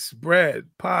 rice, bread,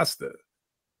 pasta.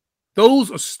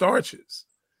 Those are starches.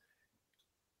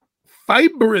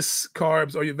 Fibrous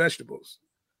carbs are your vegetables.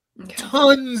 Okay.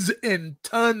 Tons and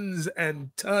tons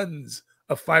and tons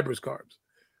of fibrous carbs.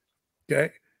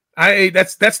 Okay.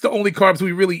 That's the only carbs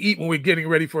we really eat when we're getting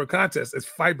ready for a contest is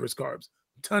fibrous carbs.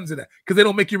 Tons of that. Because they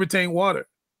don't make you retain water.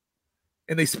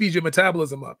 And they speed your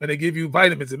metabolism up. And they give you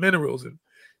vitamins and minerals. And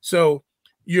so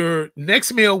your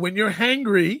next meal when you're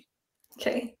hangry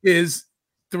is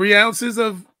 3 ounces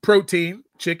of protein,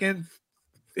 chicken.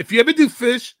 If you ever do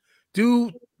fish,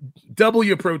 do double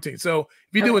your protein. So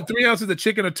if you're doing 3 ounces of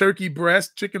chicken or chicken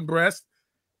breast,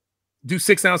 do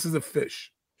 6 ounces of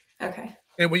fish. Okay.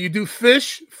 And when you do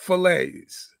fish,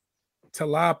 fillets,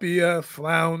 tilapia,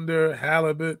 flounder,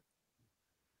 halibut,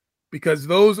 because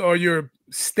those are your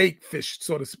steak fish,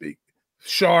 so to speak.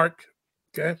 Shark,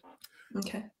 okay?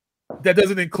 Okay. That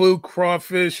doesn't include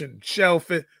crawfish and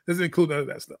shellfish. Doesn't include none of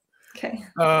that stuff. Okay.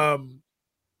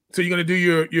 So you're going to do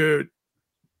your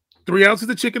 3 ounces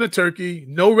of chicken or turkey.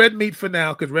 No red meat for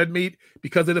now, because red meat,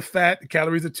 because of the fat, the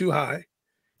calories are too high.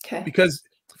 Okay. Because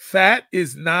fat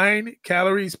is 9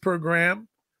 calories per gram.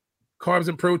 Carbs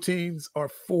and proteins are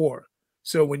 4.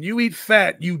 So when you eat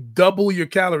fat, you double your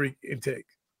calorie intake.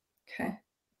 Okay.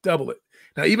 Double it.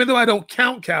 Now, even though I don't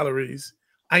count calories,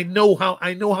 I know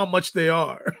how much they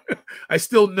are. I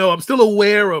still know. I'm still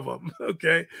aware of them.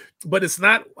 Okay. But it's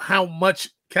not how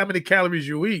many calories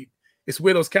you eat. It's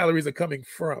where those calories are coming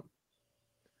from.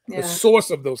 Yeah. The source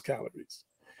of those calories.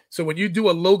 So when you do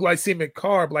a low glycemic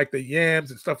carb like the yams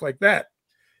and stuff like that,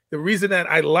 the reason that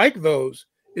I like those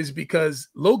is because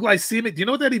low glycemic, do you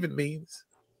know what that even means?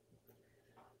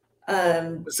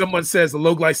 Someone says a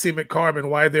low glycemic carb and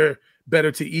why they're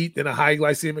better to eat than a high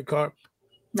glycemic carb.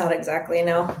 Not exactly,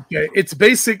 no. Okay, it's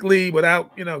basically,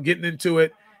 without getting into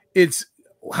it, it's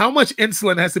how much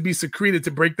insulin has to be secreted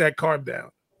to break that carb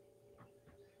down.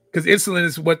 Because insulin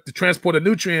is what the transport of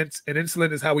nutrients, and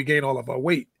insulin is how we gain all of our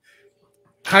weight.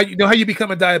 How you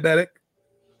become a diabetic?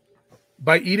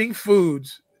 By eating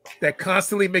foods that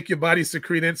constantly make your body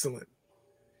secrete insulin.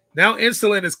 Now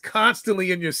insulin is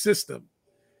constantly in your system.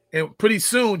 And pretty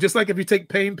soon, just like if you take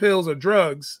pain pills or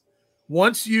drugs,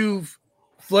 once you've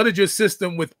flooded your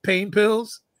system with pain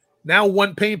pills, now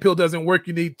 1 pain pill doesn't work,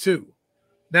 you need 2.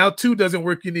 Now 2 doesn't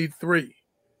work, you need 3.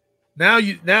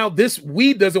 Now this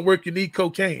weed doesn't work, you need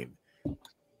cocaine.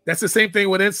 That's the same thing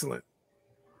with insulin.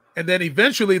 And then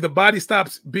eventually the body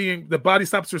stops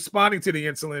responding to the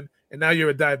insulin, and now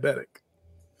you're a diabetic.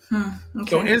 Okay.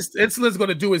 So insulin is going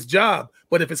to do its job,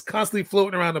 but if it's constantly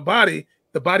floating around the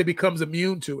body becomes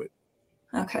immune to it.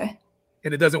 Okay.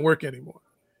 And it doesn't work anymore.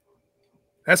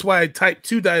 That's why type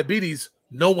 2 diabetes,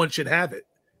 no one should have it.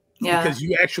 Yeah. Because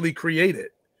you actually create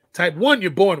it. Type 1,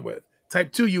 you're born with.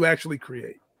 Type 2, you actually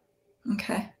create.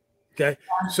 Okay. Okay.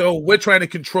 Yeah. So we're trying to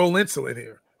control insulin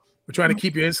here. We're trying to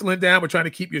keep your insulin down. We're trying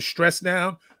to keep your stress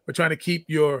down. We're trying to keep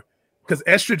because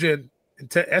estrogen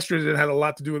had a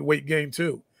lot to do with weight gain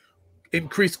too.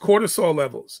 Increased cortisol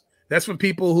levels. That's when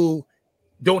people who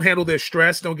don't handle their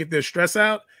stress, don't get their stress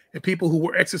out, and people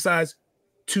who exercise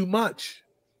too much.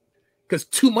 Because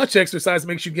too much exercise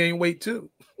makes you gain weight too.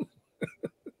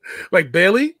 Like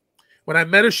Bailey, when I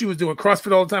met her, she was doing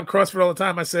CrossFit all the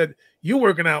time. I said, you're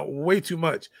working out way too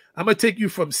much. I'm going to take you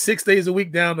from 6 days a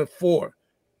week down to 4.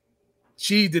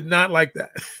 She did not like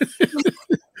that.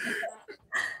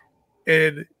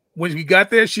 And when we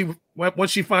got there, once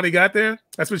she finally got there,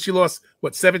 that's when she lost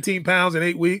 17 pounds in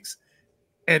 8 weeks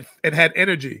and had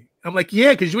energy. I'm like,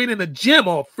 yeah, because you ain't in the gym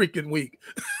all freaking week.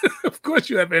 Of course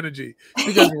you have energy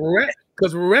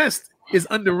because rest is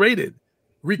underrated.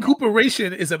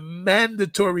 Recuperation is a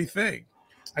mandatory thing.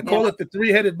 I call it the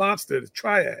three-headed monster, the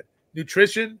triad: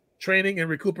 nutrition, training, and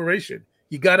recuperation.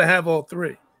 You got to have all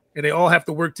three, and they all have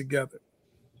to work together.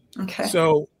 Okay.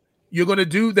 So you're going to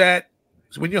do that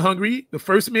when you're hungry. The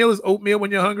first meal is oatmeal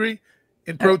when you're hungry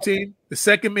and protein. Okay. The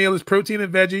second meal is protein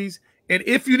and veggies. And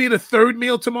if you need a third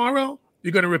meal tomorrow,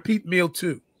 you're going to repeat meal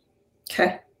 2.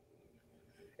 Okay.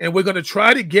 And we're going to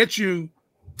try to get you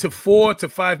to 4 to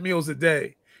 5 meals a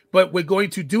day. But we're going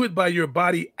to do it by your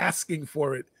body asking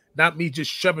for it, not me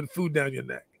just shoving food down your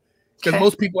neck. Because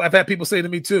most people, I've had people say to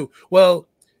me too, well,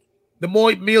 the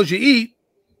more meals you eat,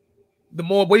 the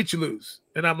more weight you lose.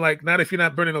 And I'm like, not if you're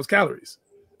not burning those calories.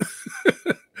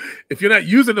 If you're not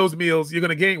using those meals, you're going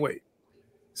to gain weight.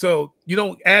 So you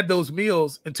don't add those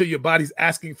meals until your body's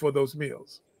asking for those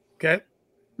meals. Okay?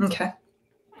 Okay.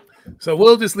 So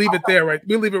we'll just leave it there, right?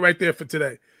 We'll leave it right there for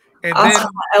today. And awesome. then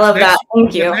I love that.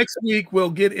 Thank you. Next week, we'll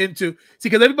get into,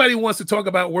 because everybody wants to talk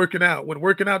about working out. When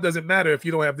working out doesn't matter if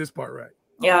you don't have this part right.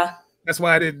 Yeah. That's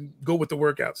why I didn't go with the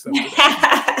workout stuff.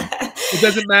 It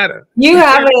doesn't matter. You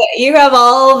have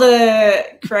all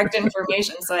the correct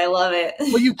information, so I love it.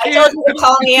 Well, you can't. I told you to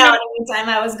call me out anytime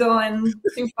I was going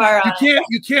too far on.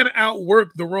 You can't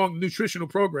outwork the wrong nutritional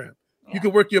program. Yeah. You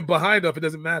can work your behind up. It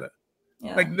doesn't matter.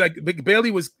 Yeah. Like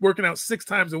Bailey was working out 6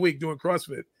 times a week doing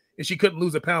CrossFit, and she couldn't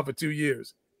lose a pound for 2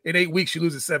 years. In 8 weeks, she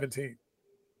loses 17.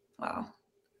 Wow.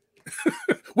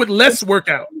 With less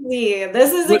workout.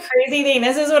 This is a crazy thing.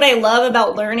 This is what I love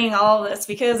about learning all of this,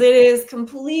 because it is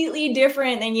completely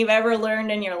different than you've ever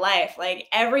learned in your life. Like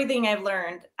everything I've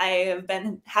learned, I have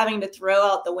been having to throw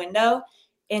out the window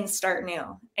and start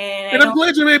new. And I'm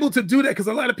glad you're able to do that, because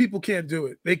a lot of people can't do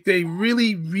it. They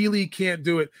really, really can't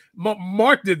do it.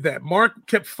 Mark did that. Mark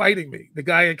kept fighting me, the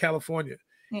guy in California.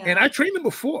 Yeah. And I trained him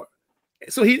before.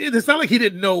 So it's not like he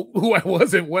didn't know who I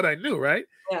was and what I knew, right?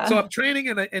 Yeah. So I'm training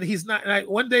and he's not. And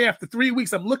one day after 3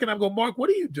 weeks, I'm looking, I'm going, Mark, what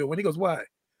are you doing? He goes, why?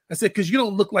 I said, because you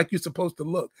don't look like you're supposed to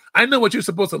look. I know what you're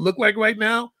supposed to look like right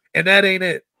now, and that ain't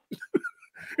it.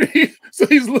 So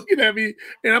he's looking at me,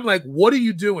 and I'm like, what are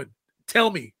you doing? Tell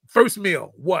me. First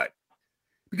meal, what?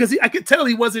 Because I could tell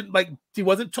he wasn't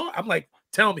taught. I'm like,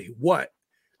 tell me, what?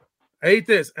 I ate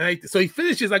this. I ate this. So he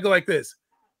finishes, I go like this.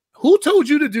 Who told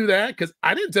you to do that? Because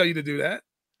I didn't tell you to do that.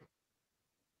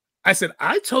 I said,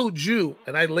 I told you,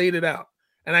 and I laid it out.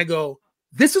 And I go,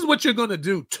 this is what you're going to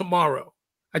do tomorrow.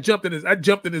 I jumped in his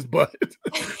butt.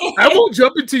 I won't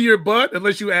jump into your butt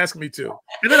unless you ask me to.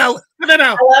 And then I'll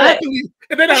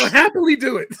happily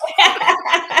do it.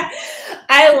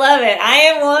 I love it. I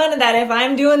am one that if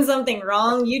I'm doing something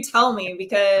wrong, you tell me,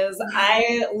 because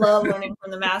I love learning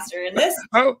from the master. And this,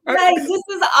 guys, this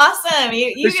is awesome.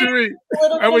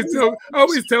 I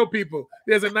always tell people,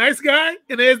 there's a nice guy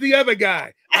and there's the other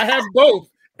guy. I have both.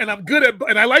 And I'm good at,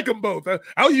 and I like them both.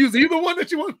 I'll use either one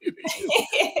that you want me to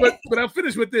use. But I'll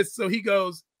finish with this. So he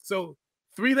goes, so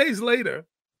 3 days later,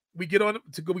 we go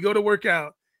to work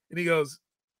out, and he goes,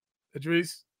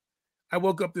 Idris, I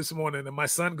woke up this morning and my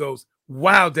son goes,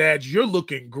 wow, Dad, you're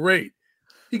looking great.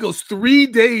 He goes, 3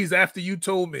 days after you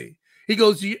told me. He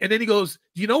goes, and then he goes,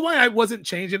 do you know why I wasn't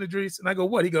changing, Idris? And I go,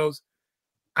 what? He goes,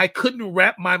 I couldn't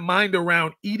wrap my mind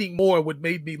around eating more would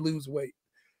made me lose weight.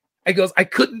 I goes, I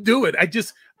couldn't do it.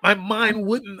 My mind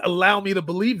wouldn't allow me to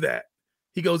believe that.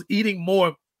 He goes, eating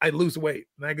more, I lose weight.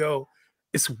 And I go,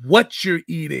 it's what you're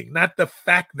eating, not the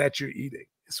fact that you're eating.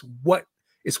 It's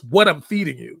what I'm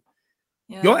feeding you.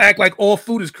 Yeah. You'll act like all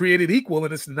food is created equal,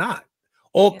 and it's not.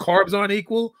 All carbs aren't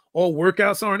equal. All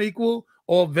workouts aren't equal.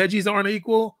 All veggies aren't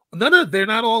equal. They're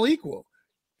not all equal.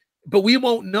 But we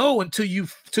won't know until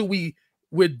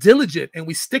we're diligent and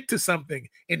we stick to something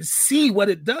and see what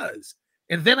it does.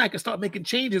 And then I can start making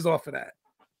changes off of that.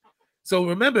 So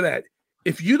remember that.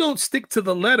 If you don't stick to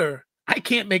the letter, I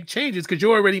can't make changes because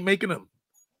you're already making them.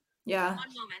 Yeah. 1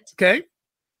 moment. Okay.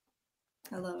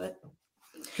 I love it.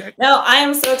 Okay. No, I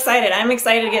am so excited. I'm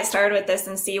excited to get started with this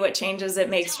and see what changes it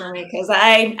makes for me, because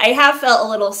I have felt a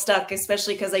little stuck,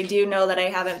 especially because I do know that I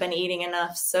haven't been eating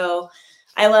enough. So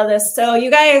I love this. So you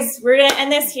guys, we're going to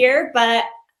end this here, but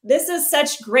this is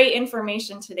such great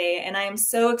information today. And I am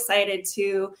so excited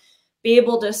to be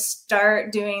able to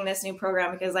start doing this new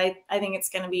program, because I think it's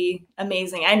going to be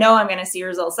amazing. I know I'm going to see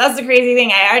results. That's the crazy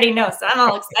thing. I already know, so I'm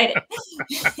all excited.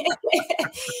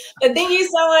 But thank you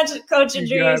so much, Coach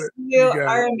Idris. You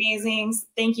are amazing.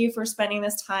 Thank you for spending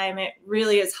this time. It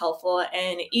really is helpful.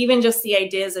 And even just the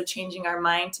ideas of changing our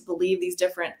mind to believe these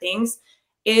different things,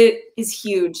 it is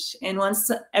huge. And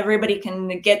once everybody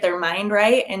can get their mind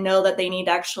right and know that they need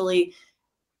to actually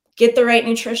get the right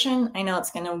nutrition, I know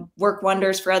it's going to work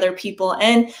wonders for other people.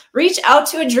 And reach out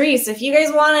to Idris if you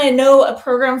guys want to know a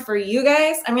program for you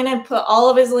guys. I'm going to put all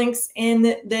of his links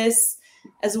in this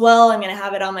as well. I'm going to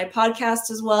have it on my podcast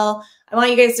as well. I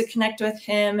want you guys to connect with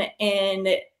him and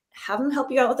have him help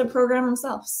you out with the program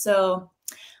himself. So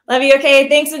love you. Okay.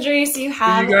 Thanks, Idris. See you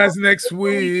guys next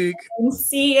week.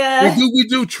 See ya. We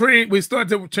do train. We start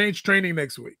to change training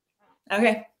next week.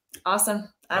 Okay. Awesome.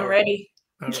 I'm ready.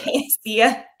 Okay. See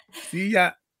ya. See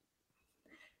ya.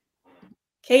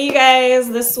 Okay, you guys,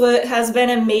 this has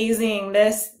been amazing.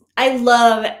 I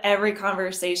love every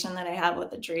conversation that I have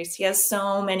with Idris. He has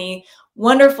so many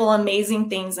wonderful, amazing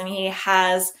things, and he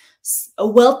has a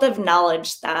wealth of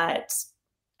knowledge that,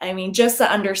 just the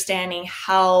understanding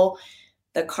how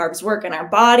the carbs work in our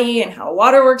body and how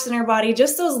water works in our body,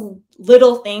 just those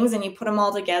little things, and you put them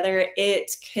all together, it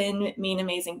can mean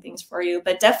amazing things for you.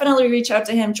 But definitely reach out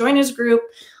to him, join his group.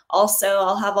 Also,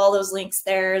 I'll have all those links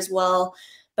there as well.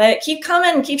 But keep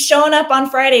coming, keep showing up on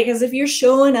Friday, because if you're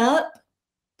showing up,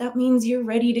 that means you're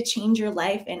ready to change your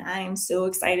life. And I am so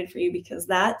excited for you, because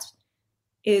that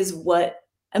is what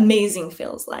amazing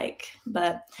feels like.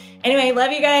 But anyway,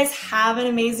 love you guys. Have an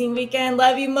amazing weekend.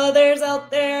 Love you, mothers out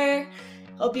there.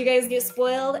 Hope you guys get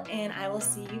spoiled, and I will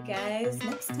see you guys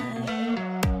next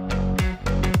time.